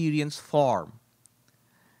experience form,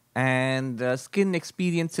 and the skin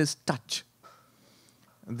experiences touch.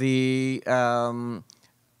 The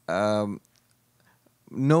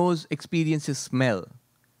nose experiences smell.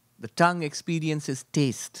 The tongue experiences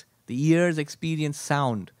taste. The ears experience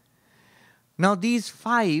sound. Now these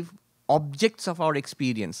five objects of our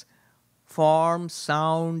experience, form,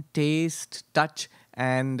 sound, taste, touch,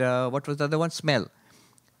 and what was the other one? Smell.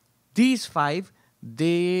 These five,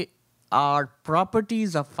 they are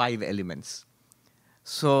properties of five elements.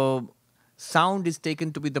 So sound is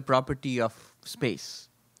taken to be the property of space.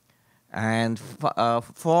 And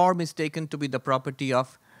form is taken to be the property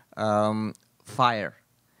of fire.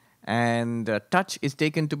 And touch is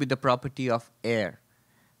taken to be the property of air.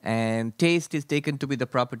 And taste is taken to be the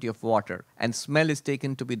property of water. And smell is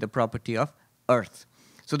taken to be the property of earth.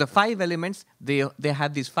 So the five elements, they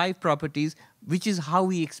have these five properties, which is how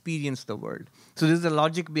we experience the world. So this is the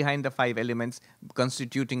logic behind the five elements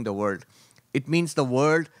constituting the world. It means the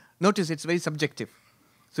world, notice it's very subjective.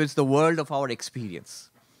 So it's the world of our experience.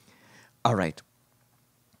 All right.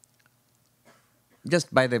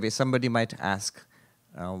 Just by the way, somebody might ask,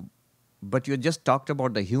 but you just talked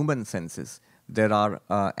about the human senses. There are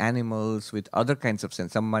animals with other kinds of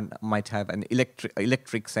sense. Someone might have an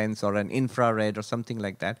electric sense or an infrared or something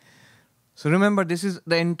like that. So remember, this is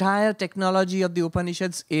the entire technology of the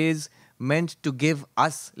Upanishads is meant to give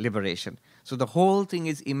us liberation. So the whole thing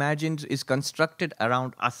is imagined, is constructed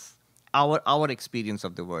around us, our experience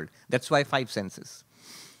of the world. That's why five senses.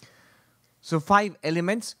 So five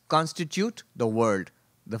elements constitute the world.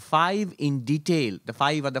 The five in detail. The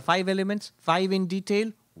five are the five elements. Five in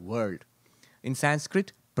detail, world. In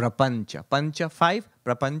Sanskrit, prapancha. Pancha, five.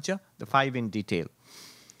 Prapancha, the five in detail.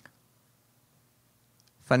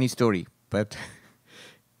 Funny story, but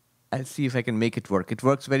I'll see if I can make it work. It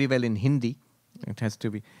works very well in Hindi. It has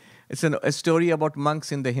to be. It's a story about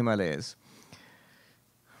monks in the Himalayas.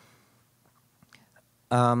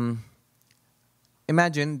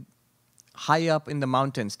 Imagine high up in the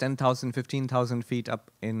mountains, 10,000, 15,000 feet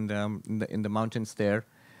up in the mountains there.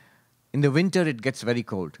 In the winter, it gets very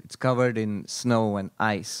cold. It's covered in snow and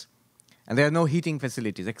ice. And there are no heating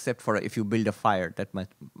facilities except for if you build a fire. That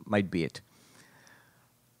might be it.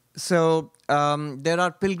 So there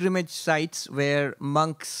are pilgrimage sites where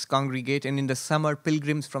monks congregate, and in the summer,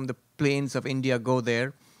 pilgrims from the plains of India go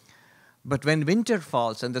there. But when winter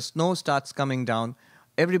falls and the snow starts coming down,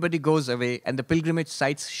 everybody goes away, and the pilgrimage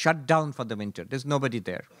sites shut down for the winter. There's nobody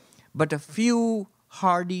there. But a few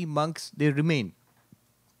hardy monks, they remain.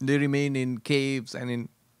 They remain in caves and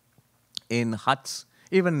in huts,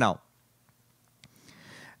 even now.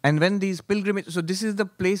 And when these pilgrimage, so this is the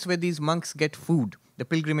place where these monks get food. The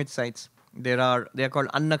pilgrimage sites, they are called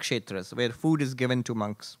annakshetras, where food is given to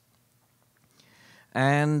monks.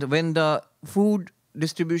 And when the food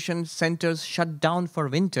distribution centers shut down for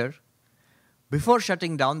winter, before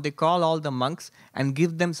shutting down, they call all the monks and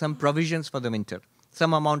give them some provisions for the winter.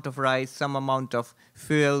 Some amount of rice, some amount of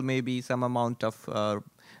fuel, maybe some amount of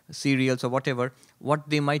cereals or whatever, what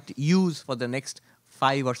they might use for the next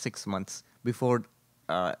 5 or 6 months before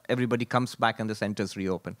everybody comes back and the centers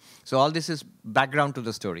reopen. So all this is background to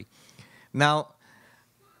the story. Now,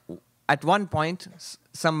 at one point,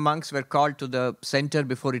 some monks were called to the center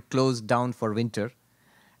before it closed down for winter,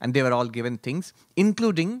 and they were all given things,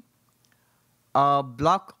 including a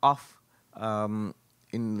block of,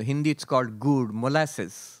 in Hindi it's called gur,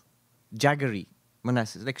 molasses, jaggery,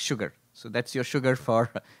 molasses, like sugar. So that's your sugar for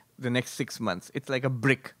the next 6 months. It's like a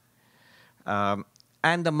brick.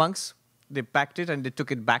 And the monks, they packed it and they took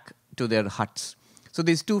it back to their huts. So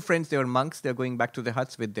these two friends, they were monks. They're going back to their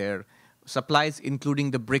huts with their supplies,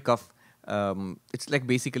 including the brick of, it's like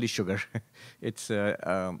basically sugar. It's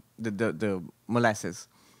the molasses.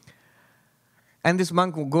 And this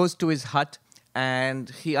monk goes to his hut and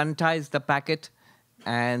he unties the packet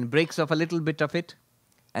and breaks off a little bit of it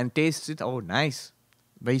and tastes it. Oh, nice.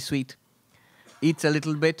 Very sweet. Eats a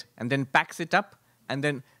little bit and then packs it up. And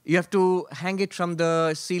then you have to hang it from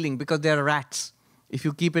the ceiling because there are rats. If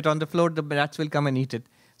you keep it on the floor, the rats will come and eat it.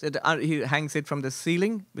 So he hangs it from the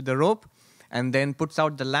ceiling with the rope and then puts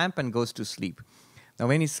out the lamp and goes to sleep. Now,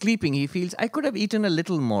 when he's sleeping, he feels, I could have eaten a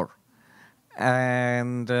little more.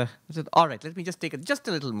 And he said, all right, let me just take it just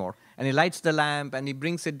a little more. And he lights the lamp and he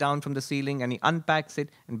brings it down from the ceiling and he unpacks it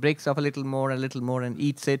and breaks off a little more and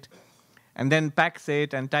eats it. And then packs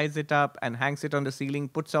it and ties it up and hangs it on the ceiling,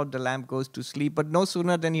 puts out the lamp, goes to sleep. But no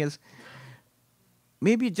sooner than he has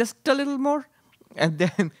maybe just a little more. And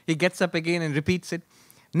then he gets up again and repeats it.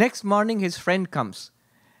 Next morning, his friend comes.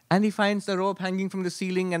 And he finds the rope hanging from the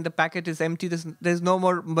ceiling and the packet is empty. There's no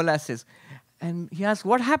more molasses. And he asks,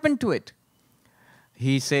 what happened to it?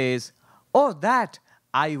 He says, oh, that,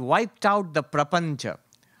 I wiped out the prapancha.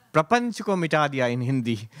 Prapanch ko mita diya in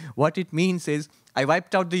Hindi. What it means is, I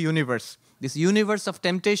wiped out the universe. This universe of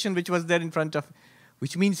temptation which was there in front of,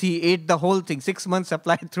 which means he ate the whole thing, 6 months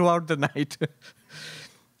applied throughout the night.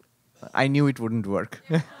 I knew it wouldn't work.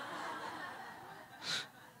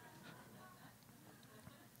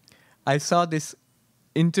 I saw this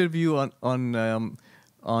interview on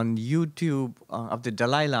YouTube of the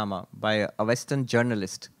Dalai Lama by a Western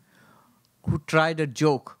journalist who tried a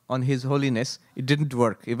joke on His Holiness. It didn't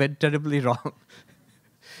work. It went terribly wrong.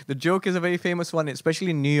 The joke is a very famous one, especially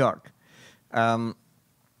in New York.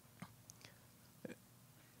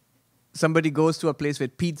 Somebody goes to a place where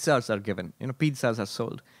pizzas are given. Pizzas are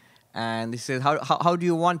sold. And he says, how do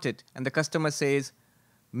you want it? And the customer says,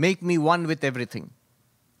 make me one with everything.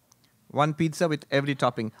 One pizza with every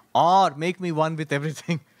topping. Or make me one with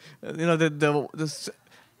everything. The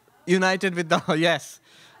united with the, yes.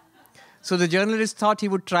 So the journalist thought he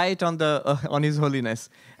would try it on His Holiness.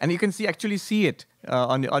 And you can actually see it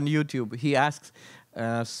on YouTube. He asks,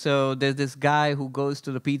 so there's this guy who goes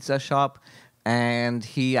to the pizza shop and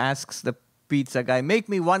he asks the pizza guy, make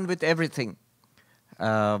me one with everything.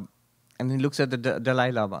 And he looks at the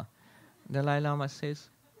Dalai Lama. Dalai Lama says,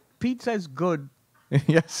 pizza is good.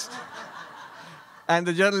 Yes. And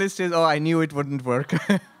the journalist says, oh, I knew it wouldn't work.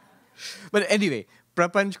 But anyway,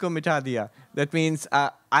 prapanch ko mita diya. That means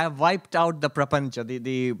I have wiped out the prapancha,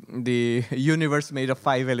 the universe made of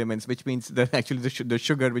 5 elements, which means actually the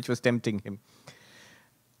sugar which was tempting him.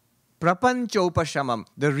 Prapancha upashamam,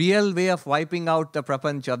 the real way of wiping out the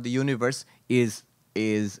prapancha of the universe is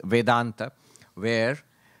Vedanta, where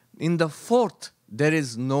in the fourth there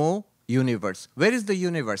is no universe. Where is the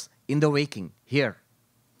universe? In the waking, here.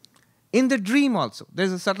 In the dream also,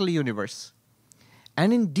 there's a subtle universe.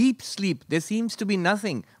 And in deep sleep, there seems to be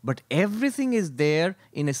nothing, but everything is there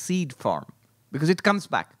in a seed form, because it comes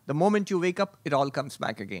back. The moment you wake up, it all comes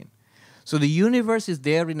back again. So the universe is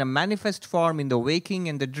there in a manifest form in the waking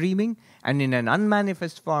and the dreaming, and in an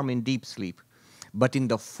unmanifest form in deep sleep. But in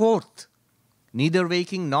the fourth, neither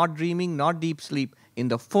waking, nor dreaming, nor deep sleep, in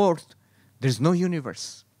the fourth, there is no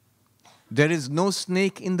universe. There is no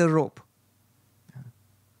snake in the rope.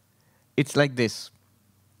 It's like this.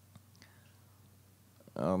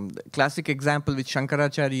 The classic example which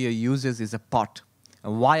Shankaracharya uses is a pot.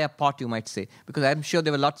 Why a pot, you might say? Because I'm sure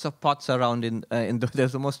there were lots of pots around.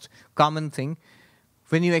 There's the most common thing.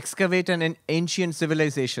 When you excavate an ancient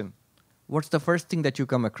civilization, what's the first thing that you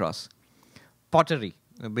come across? Pottery,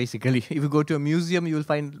 basically. If you go to a museum, you will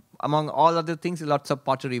find, among all other things, lots of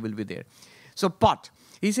pottery will be there. So pot.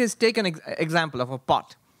 He says, take an example of a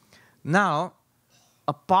pot. Now,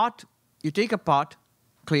 a pot, you take a pot,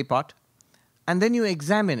 clay pot, and then you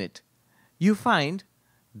examine it. You find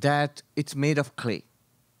that it's made of clay.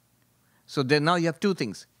 So then now you have two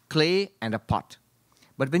things, clay and a pot.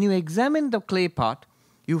 But when you examine the clay pot,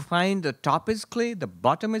 you find the top is clay, the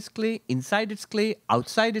bottom is clay, inside it's clay,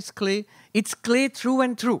 outside it's clay. It's clay through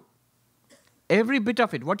and through. Every bit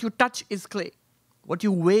of it, what you touch is clay. What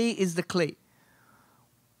you weigh is the clay.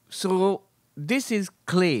 So this is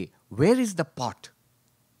clay. Where is the pot?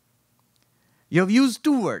 You have used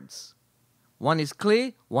two words. One is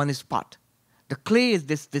clay, one is pot. The clay is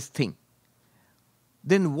this thing.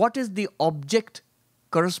 Then what is the object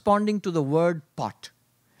corresponding to the word pot?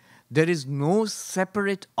 There is no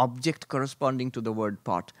separate object corresponding to the word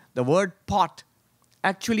pot. The word pot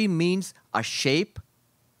actually means a shape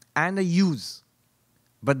and a use.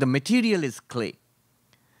 But the material is clay.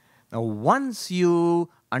 Now once you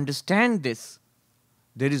understand this,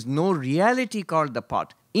 there is no reality called the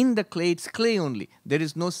pot. In the clay, it's clay only. There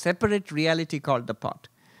is no separate reality called the pot.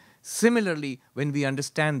 Similarly, when we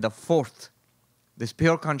understand the fourth, this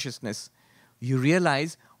pure consciousness, you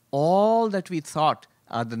realize all that we thought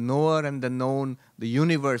are the knower and the known, the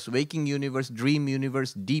universe, waking universe, dream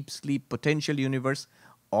universe, deep sleep, potential universe,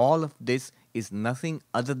 all of this is nothing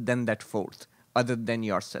other than that fourth, other than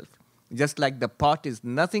yourself. Just like the pot is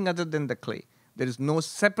nothing other than the clay. There is no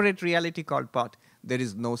separate reality called pot. There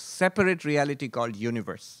is no separate reality called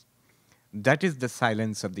universe. That is the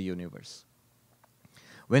silence of the universe.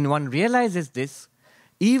 When one realizes this,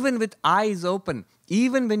 even with eyes open,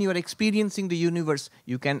 even when you are experiencing the universe,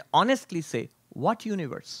 you can honestly say, what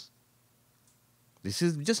universe? This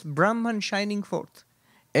is just Brahman shining forth.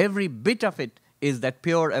 Every bit of it is that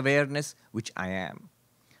pure awareness which I am.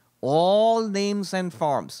 All names and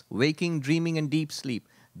forms, waking, dreaming, and deep sleep,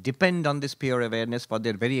 depend on this pure awareness for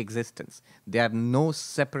their very existence. They have no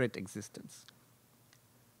separate existence.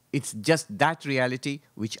 It's just that reality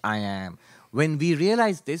which I am. When we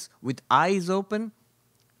realize this with eyes open,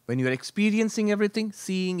 when you're experiencing everything,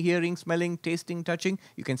 seeing, hearing, smelling, tasting, touching,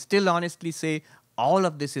 you can still honestly say, all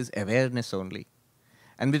of this is awareness only.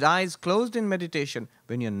 And with eyes closed in meditation,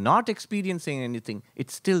 when you're not experiencing anything,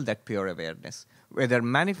 it's still that pure awareness. Whether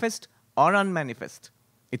manifest or unmanifest,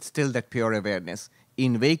 it's still that pure awareness.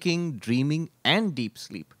 In waking, dreaming, and deep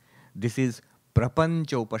sleep. This is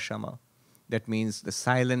prapanchopashama. That means the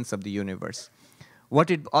silence of the universe.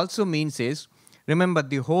 What it also means is, remember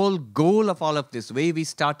the whole goal of all of this, way we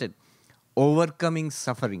started, overcoming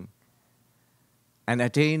suffering and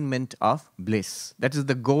attainment of bliss. That is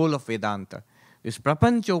the goal of Vedanta. This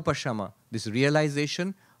prapanchopashama, this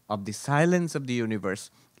realization of the silence of the universe,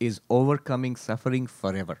 is overcoming suffering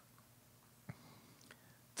forever.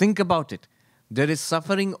 Think about it. There is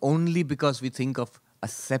suffering only because we think of a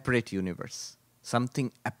separate universe,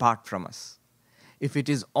 something apart from us. If it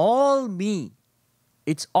is all me,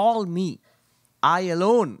 it's all me. I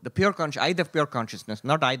alone, the pure consciousness, I the pure consciousness,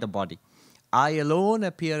 not I the body. I alone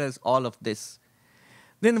appear as all of this.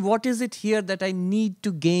 Then what is it here that I need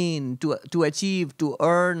to gain, to achieve, to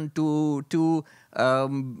earn, to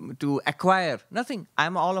acquire? Nothing.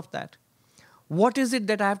 I'm all of that. What is it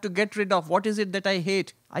that I have to get rid of? What is it that I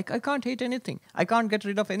hate? I can't hate anything. I can't get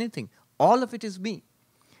rid of anything. All of it is me.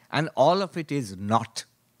 And all of it is not.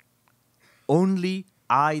 Only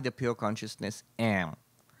I, the pure consciousness, am.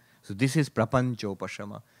 So this is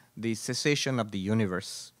prapanchopashama, the cessation of the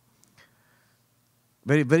universe.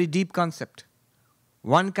 Very, very deep concept.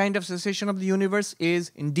 One kind of cessation of the universe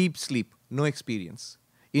is in deep sleep, no experience.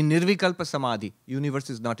 In nirvikalpa samadhi, universe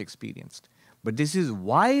is not experienced. But this is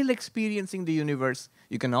while experiencing the universe,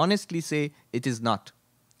 you can honestly say it is not.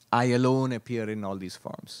 I alone appear in all these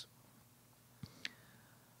forms.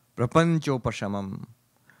 Prapanchopashamam.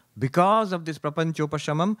 Because of this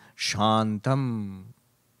prapanchopashamam, shantam,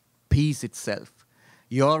 peace itself.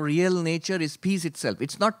 Your real nature is peace itself.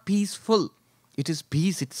 It's not peaceful. It is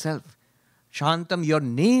peace itself. Shantam, your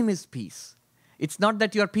name is peace. It's not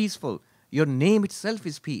that you are peaceful. Your name itself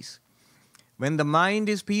is peace. When the mind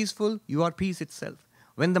is peaceful, you are peace itself.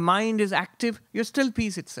 When the mind is active, you're still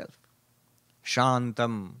peace itself.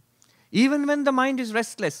 Shantam. Even when the mind is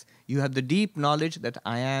restless, you have the deep knowledge that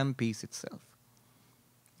I am peace itself.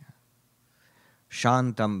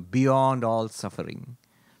 Shantam, beyond all suffering.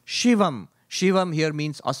 Shivam. Shivam here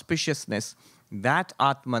means auspiciousness. That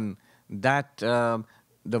Atman, that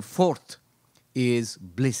the fourth is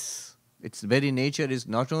bliss. Its very nature is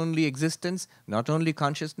not only existence, not only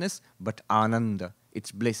consciousness, but Ananda.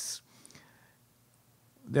 It's bliss.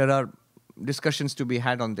 There are discussions to be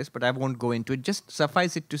had on this, but I won't go into it. Just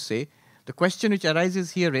suffice it to say, the question which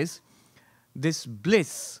arises here is, this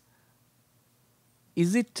bliss,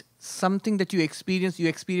 is it something that you experience? You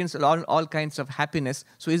experience all kinds of happiness.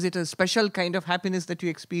 So is it a special kind of happiness that you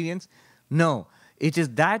experience? No. It is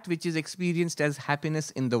that which is experienced as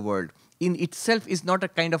happiness in the world. In itself is not a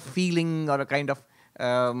kind of feeling or a kind of,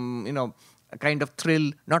 a kind of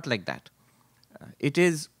thrill. Not like that. It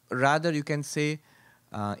is rather, you can say,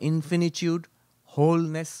 infinitude,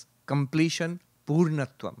 wholeness, completion,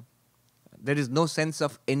 purnatvam. There is no sense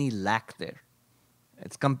of any lack there.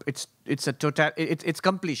 It's a total. It's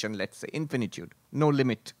completion. Let's say infinitude, no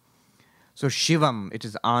limit. So Shivam, it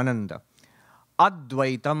is Ananda.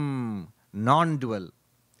 Advaitam, non-dual.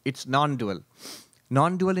 It's non-dual.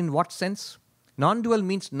 Non-dual in what sense? Non-dual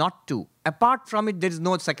means not two. Apart from it, there is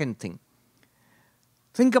no second thing.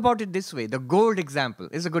 Think about it this way. The gold example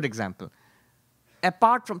is a good example.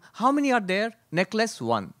 Apart from, how many are there? Necklace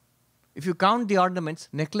 1. If you count the ornaments,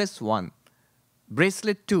 necklace 1.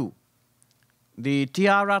 Bracelet 2. The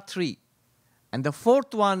tiara 3. And the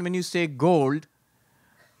fourth one, when you say gold,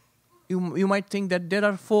 you might think that there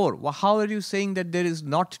are 4. Well, how are you saying that there is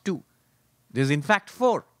not 2? There is in fact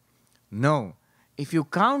 4. No. If you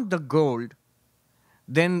count the gold,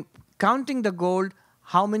 then counting the gold,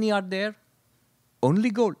 how many are there? Only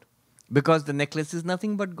gold. Because the necklace is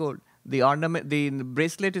nothing but gold. The ornament, the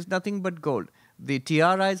bracelet is nothing but gold. The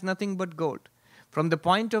tiara is nothing but gold. From the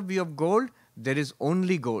point of view of gold, there is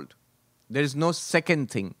only gold. There is no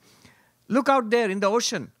second thing. Look out there in the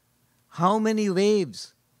ocean. How many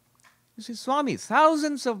waves? You see, Swami,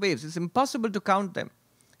 thousands of waves. It's impossible to count them.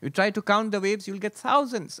 You try to count the waves, you'll get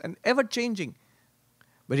thousands and ever changing.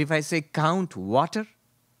 But if I say count water,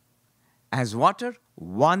 as water,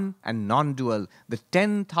 one and non-dual, the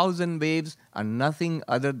 10,000 waves are nothing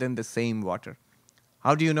other than the same water.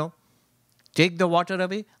 How do you know? Take the water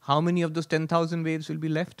away, how many of those 10,000 waves will be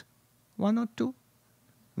left? 1 or 2?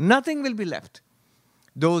 Nothing will be left.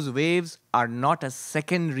 Those waves are not a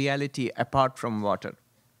second reality apart from water.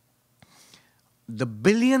 The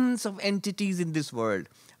billions of entities in this world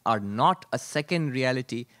are not a second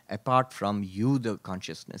reality apart from you, the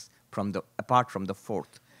consciousness, apart from the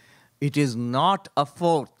fourth. It is not a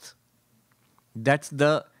fourth. That's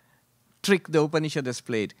the trick the Upanishad has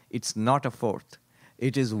played. It's not a fourth.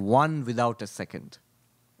 It is one without a second.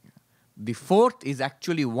 The fourth is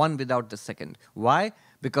actually one without the second. Why?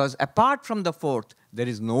 Because apart from the fourth, there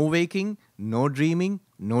is no waking, no dreaming,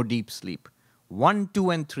 no deep sleep. 1, 2,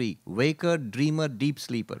 and 3, waker, dreamer, deep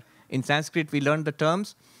sleeper. In Sanskrit, we learned the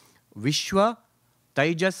terms Vishwa,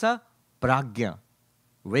 Taijasa, Pragya.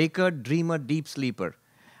 Waker, dreamer, deep sleeper.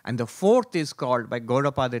 And the fourth is called, by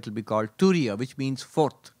Gaudapada it will be called Turiya, which means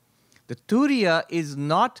fourth. The Turiya is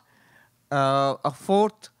not a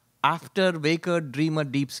fourth after waker, dreamer,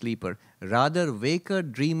 deep sleeper. Rather, waker,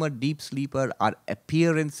 dreamer, deep sleeper are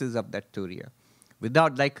appearances of that Turiya.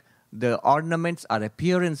 Without, like the ornaments are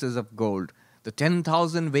appearances of gold. The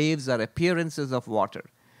 10,000 waves are appearances of water.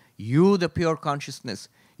 You, the pure consciousness,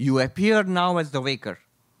 you appear now as the waker.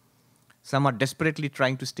 Some are desperately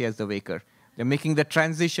trying to stay as the waker. They're making the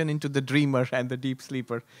transition into the dreamer and the deep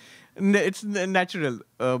sleeper. It's natural.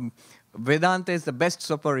 Vedanta is the best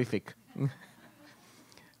soporific.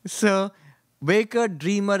 So, waker,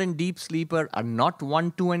 dreamer, and deep sleeper are not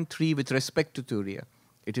 1, 2, and 3 with respect to Turiya.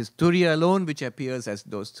 It is Turiya alone which appears as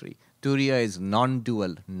those 3. Turiya is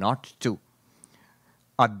non-dual, not 2.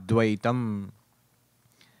 Advaitam.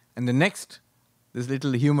 And the next, this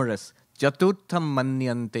little humorous, Chaturtham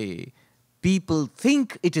manyante. People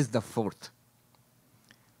think it is the fourth.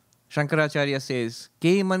 Shankaracharya says,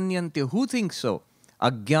 Ke manyante, who thinks so?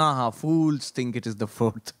 Agyaha, fools think it is the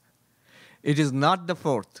fourth. It is not the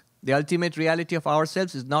fourth. The ultimate reality of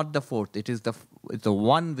ourselves is not the fourth. It is the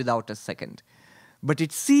one without a second. But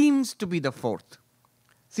it seems to be the fourth.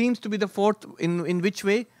 Seems to be the fourth in which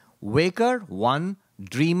way? Waker, 1,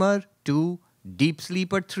 dreamer, 2, deep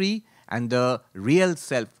sleeper, 3, and the real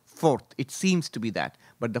self, 4th. It seems to be that.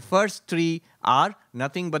 But the first 3 are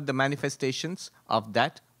nothing but the manifestations of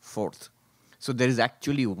that 4th. So there is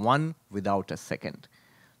actually one without a second.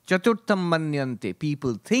 Chaturtham manyante,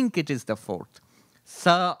 people think it is the fourth.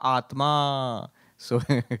 Sa Atma. So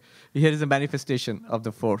here is a manifestation of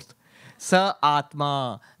the fourth. Sa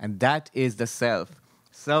Atma, and that is the self.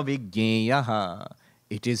 Sa Vijñeyaha.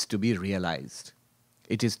 It is to be realized.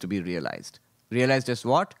 It is to be realized. Realized as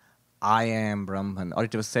what? I am Brahman. Or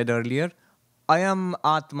it was said earlier, I am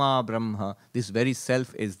Atma Brahma. This very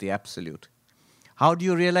self is the absolute. How do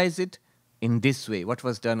you realize it? In this way, what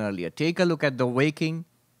was done earlier. Take a look at the waking,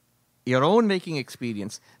 your own waking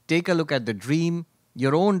experience. Take a look at the dream,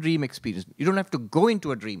 your own dream experience. You don't have to go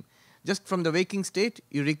into a dream. Just from the waking state,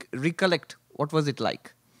 you recollect what was it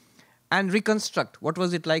like. And reconstruct what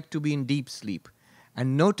was it like to be in deep sleep.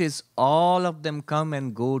 And notice all of them come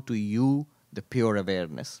and go to you, the pure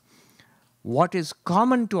awareness. What is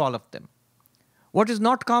common to all of them? What is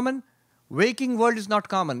not common? Waking world is not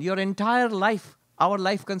common. Your entire life, our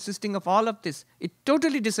life consisting of all of this, it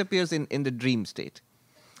totally disappears in the dream state.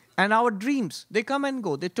 And our dreams, they come and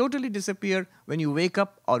go. They totally disappear when you wake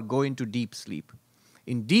up or go into deep sleep.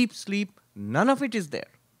 In deep sleep, none of it is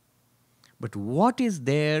there. But what is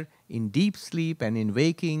there in deep sleep and in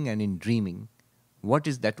waking and in dreaming? What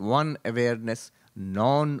is that one awareness?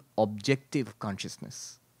 Non-objective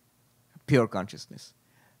consciousness. Pure consciousness.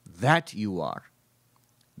 That you are.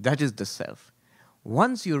 That is the self.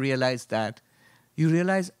 Once you realize that, you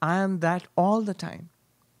realize I am that all the time.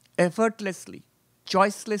 Effortlessly,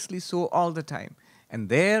 choicelessly so all the time. And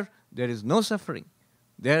there is no suffering.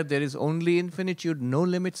 There is only infinitude, no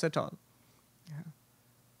limits at all. Yeah.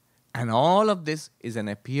 And all of this is an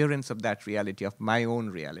appearance of that reality, of my own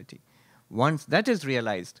reality. Once that is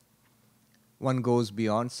realized, one goes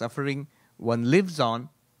beyond suffering, one lives on.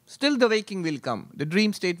 Still the waking will come, the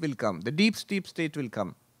dream state will come, the deep sleep state will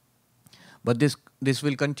come. But this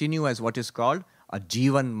will continue as what is called a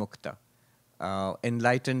Jivan Mukta,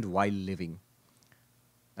 enlightened while living.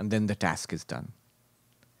 And then the task is done.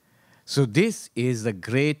 So this is a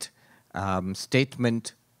great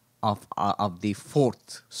statement of the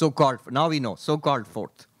fourth, so-called, now we know, so-called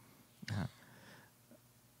fourth.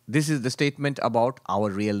 This is the statement about our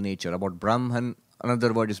real nature, about Brahman.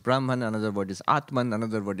 Another word is Brahman, another word is Atman,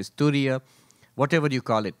 another word is Turiya. Whatever you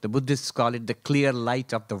call it. The Buddhists call it the clear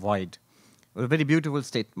light of the void. A very beautiful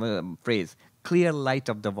phrase. Clear light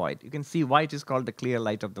of the void. You can see why it is called the clear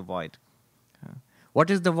light of the void. What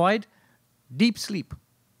is the void? Deep sleep.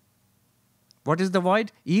 What is the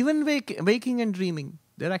void? Even waking and dreaming.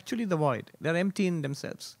 They're actually the void. They're empty in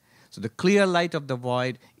themselves. So the clear light of the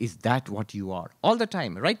void is that what you are. All the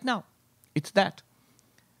time, right now. It's that.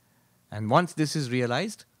 And once this is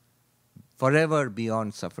realized, forever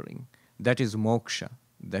beyond suffering. That is moksha.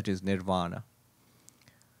 That is nirvana.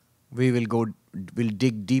 We'll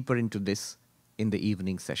dig deeper into this in the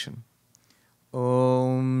evening session.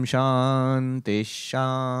 Om Shanti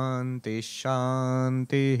Shanti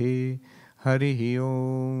Shanti Hari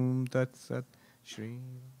Om Tat Sat Shri